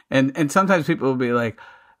 and sometimes people will be like,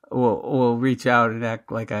 will reach out and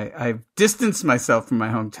act like I've distanced myself from my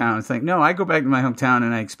hometown. It's like, no, I go back to my hometown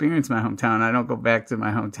and I experience my hometown. I don't go back to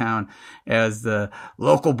my hometown as the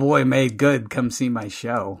local boy made good. Come see my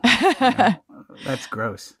show. That's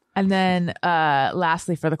gross. And then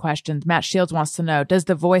lastly for the questions, Matt Shields wants to know, does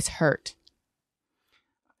the voice hurt?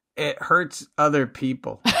 It hurts other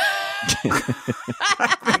people. I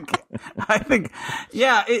think,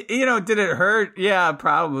 yeah, did it hurt? Yeah,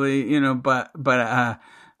 probably, but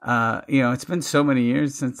it's been so many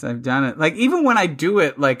years since I've done it. Like, even when I do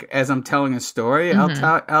it, like, as I'm telling a story,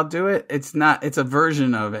 I'll do it. It's a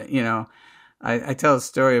version of it. I tell a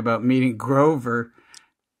story about meeting Grover,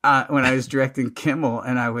 when I was directing Kimmel,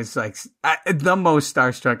 and I was like, the most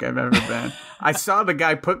starstruck I've ever been. I saw the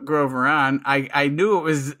guy put Grover on. I knew it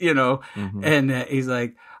was, and he's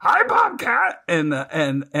like, hi, Bobcat. And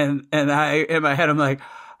I, in my head, I'm like,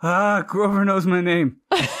 Grover knows my name.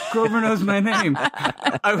 Grover knows my name.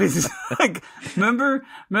 I was like, remember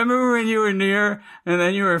when you were near and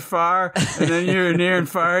then you were far and then you were near and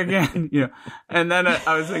far again? And then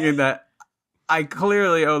I was thinking that I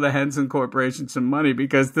clearly owe the Henson Corporation some money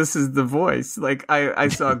because this is the voice. Like I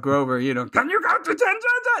saw Grover, can you go to 10?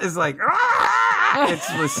 It's like, it's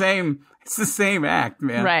the same act,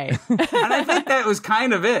 man. Right. And I think that was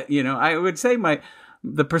kind of it. I would say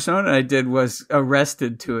the persona I did was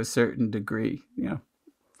arrested to a certain degree.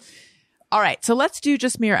 All right. So let's do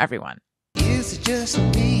Just Me or Everyone. Is it just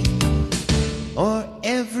me or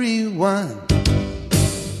everyone?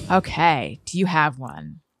 Okay. Do you have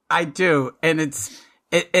one? I do. And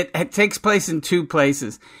it takes place in two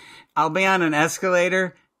places. I'll be on an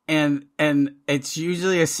escalator and it's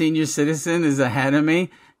usually a senior citizen is ahead of me.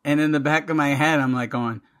 And in the back of my head, I'm like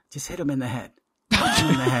going, just hit him in the head. Punch him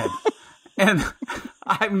in the head. And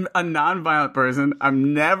I'm a nonviolent person.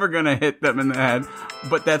 I'm never going to hit them in the head.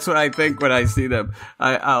 But that's what I think when I see them.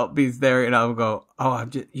 I'll be there and I'll go,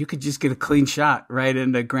 you could just get a clean shot right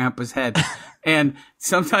into Grandpa's head. And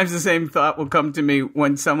sometimes the same thought will come to me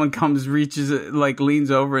when someone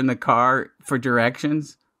leans over in the car for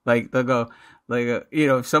directions. Like they'll go,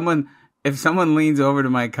 if someone leans over to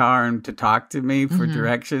my car and to talk to me for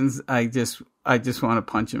directions, I just want to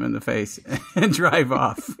punch him in the face and drive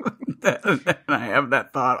off. And I have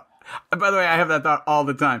that thought. By the way, I have that thought all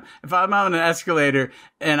the time. If I'm on an escalator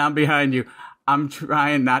and I'm behind you, I'm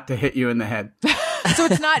trying not to hit you in the head. So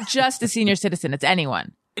it's not just a senior citizen; it's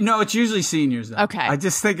anyone. No, it's usually seniors, though. Okay. I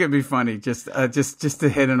just think it'd be funny just to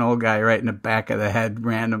hit an old guy right in the back of the head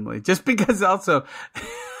randomly. Just because also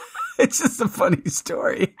it's just a funny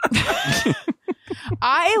story.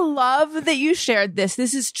 I love that you shared this.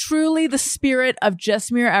 This is truly the spirit of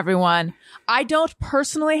Just Me or Everyone. I don't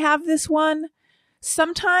personally have this one.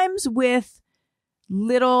 Sometimes with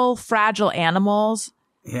little fragile animals,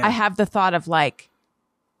 I have the thought of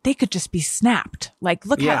they could just be snapped.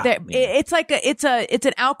 Look how it's it's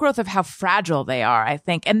an outgrowth of how fragile they are, I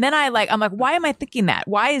think. And then I'm like, why am I thinking that?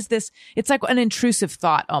 Why is this? It's like an intrusive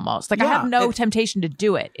thought almost. I have no temptation to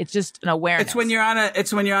do it. It's just an awareness. It's when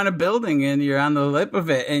you're on a building and you're on the lip of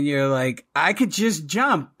it and you're like, I could just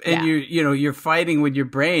jump. And you're fighting with your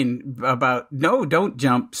brain about, no, don't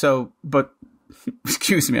jump. So, but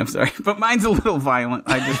excuse me, I'm sorry, but mine's a little violent.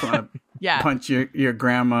 I just want to punch your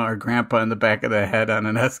grandma or grandpa in the back of the head on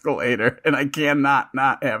an escalator, and I cannot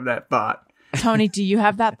not have that thought. Tony, do you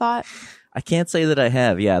have that thought? I can't say that I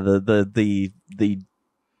have. Yeah, the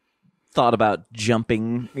thought about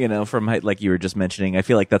jumping, from height, like you were just mentioning. I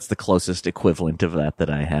feel like that's the closest equivalent of that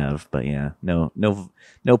I have. But yeah,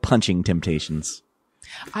 no punching temptations.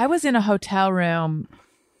 I was in a hotel room.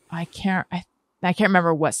 I can't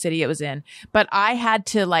remember what city it was in, but I had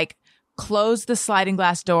to close the sliding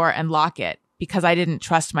glass door and lock it because I didn't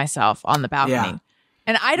trust myself on the balcony. Yeah.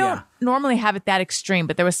 And I don't normally have it that extreme,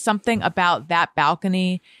 but there was something about that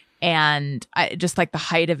balcony and I just the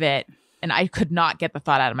height of it. And I could not get the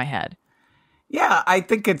thought out of my head. Yeah. I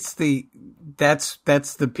think it's that's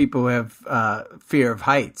the people who have fear of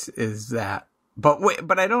heights is that.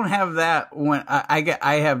 But I don't have that when I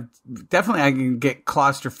can get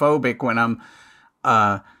claustrophobic when I'm,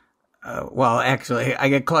 actually, I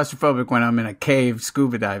get claustrophobic when I'm in a cave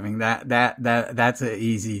scuba diving. That's an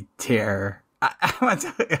easy terror.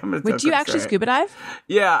 Would you actually scuba dive?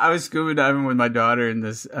 Yeah, I was scuba diving with my daughter, and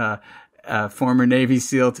this former Navy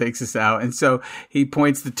SEAL takes us out, and so he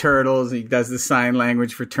points to turtles. He does the sign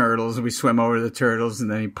language for turtles, and we swim over the turtles, and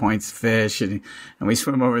then he points fish, and we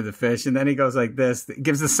swim over the fish, and then he goes like this,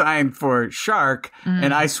 gives the sign for shark,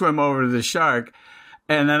 and I swim over to the shark.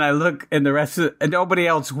 And then I look, and the rest of and nobody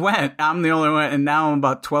else went. I'm the only one, and now I'm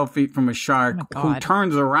about 12 feet from a shark who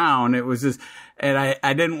turns around. It was just, and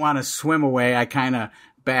I didn't want to swim away. I kind of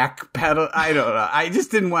backpedal. I don't know. I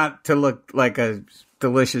just didn't want to look like a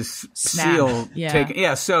delicious seal.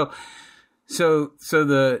 Yeah. So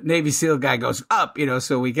the Navy SEAL guy goes up,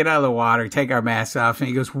 so we get out of the water, take our masks off, and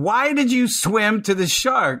he goes, "Why did you swim to the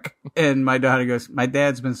shark?" And my daughter goes, "My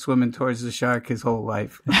dad's been swimming towards the shark his whole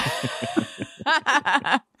life."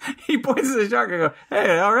 He points to the shark and go,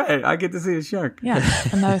 "Hey, all right, I get to see a shark." Yeah,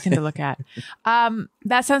 another thing to look at.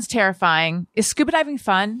 That sounds terrifying. Is scuba diving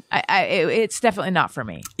fun? It's definitely not for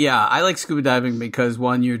me. Yeah, I like scuba diving because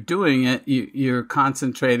when you're doing it, you're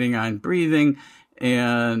concentrating on breathing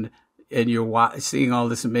and you're seeing all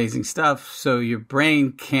this amazing stuff, so your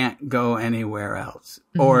brain can't go anywhere else,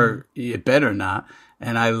 or it better not.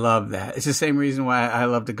 And I love that. It's the same reason why I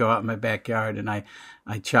love to go out in my backyard and I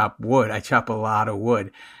chop wood. I chop a lot of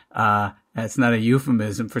wood. That's not a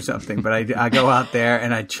euphemism for something, but I go out there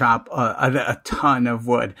and I chop a ton of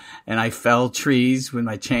wood, and I fell trees with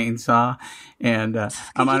my chainsaw. And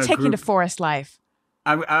I'm on a take group, you to forest life.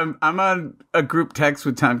 I'm on a group text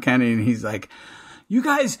with Tom Kenny, and he's like, "You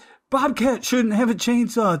guys Bobcat shouldn't have a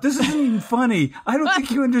chainsaw. This isn't even funny. I don't think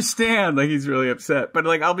you understand. Like, he's really upset. But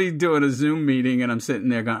like, I'll be doing a Zoom meeting and I'm sitting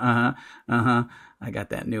there going, I got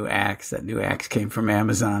that new axe. That new axe came from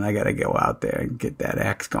Amazon. I got to go out there and get that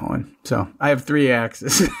axe going. So I have 3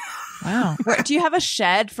 axes. Wow. Do you have a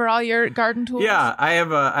shed for all your garden tools? Yeah, I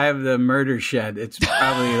have the murder shed. It's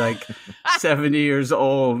probably like 70 years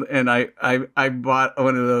old, and I bought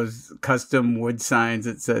one of those custom wood signs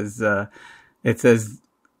that says the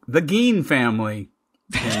Geen family,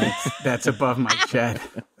 and that's above my shed.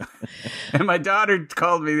 And my daughter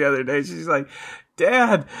called me the other day. She's like,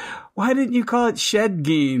 "Dad, why didn't you call it Shed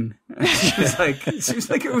Geen?" She was like,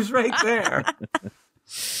 it was right there.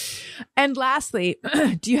 And lastly,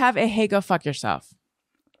 do you have a hey, go fuck yourself?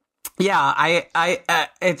 Yeah, I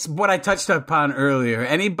it's what I touched upon earlier.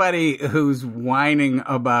 Anybody who's whining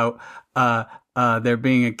about there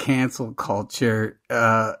being a cancel culture,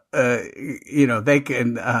 they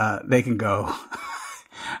can go.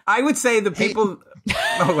 I would say the people.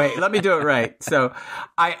 Oh wait, let me do it right. So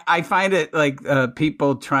I find it like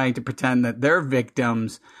people trying to pretend that they're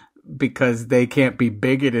victims because they can't be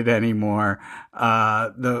bigoted anymore.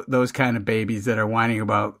 Those kind of babies that are whining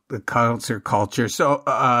about the culture. So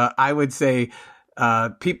I would say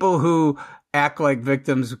people who act like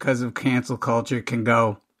victims because of cancel culture can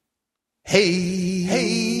go,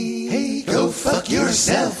 hey, go fuck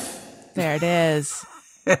yourself. There it is.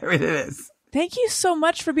 There it is. Thank you so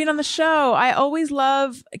much for being on the show. I always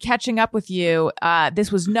love catching up with you.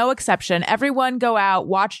 This was no exception. Everyone go out,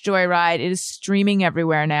 watch Joyride. It is streaming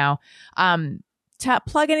everywhere now.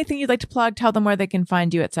 Plug anything you'd like to plug. Tell them where they can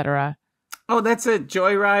find you, etc. Oh, that's it.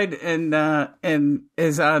 Joyride and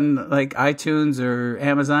is on like iTunes or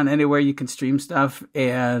Amazon, anywhere you can stream stuff.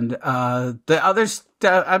 And the other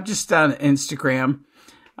stuff, I'm just on Instagram.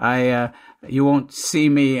 You won't see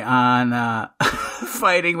me on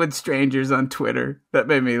fighting with strangers on Twitter. That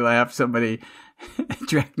made me laugh. Somebody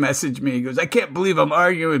direct messaged me. He goes, "I can't believe I'm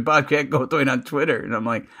arguing with Bobcat Goldthwait on Twitter." And I'm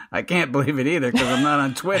like, I can't believe it either because I'm not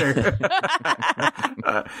on Twitter.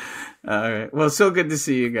 All right. Well, so good to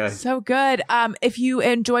see you guys. So good. If you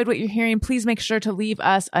enjoyed what you're hearing, please make sure to leave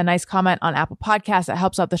us a nice comment on Apple Podcasts. That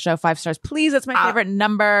helps out the show. 5 stars, please. That's my favorite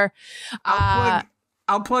number.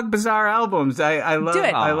 I'll plug Bizarre Albums. I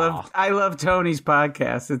love Tony's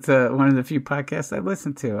podcast. It's one of the few podcasts I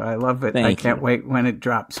listen to. I love it. I can't wait when it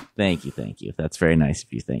drops. Thank you. That's very nice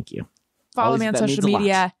of you. Thank you. Follow me on social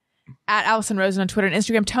media at Alison Rosen on Twitter and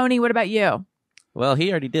Instagram. Tony, what about you? Well,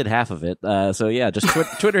 he already did half of it. So yeah, just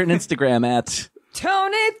Twitter and Instagram at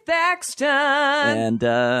Tony Thaxton. And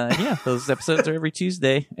those episodes are every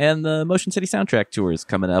Tuesday. And the Motion City Soundtrack Tour is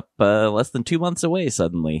coming up less than 2 months away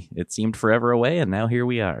suddenly. It seemed forever away, and now here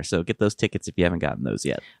we are. So get those tickets if you haven't gotten those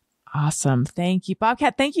yet. Awesome. Thank you.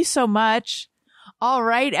 Bobcat, thank you so much. All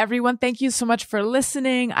right, everyone. Thank you so much for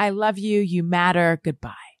listening. I love you. You matter.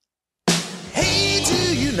 Goodbye. Hey,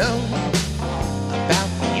 do you know about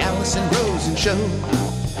the Alison Rosen Show?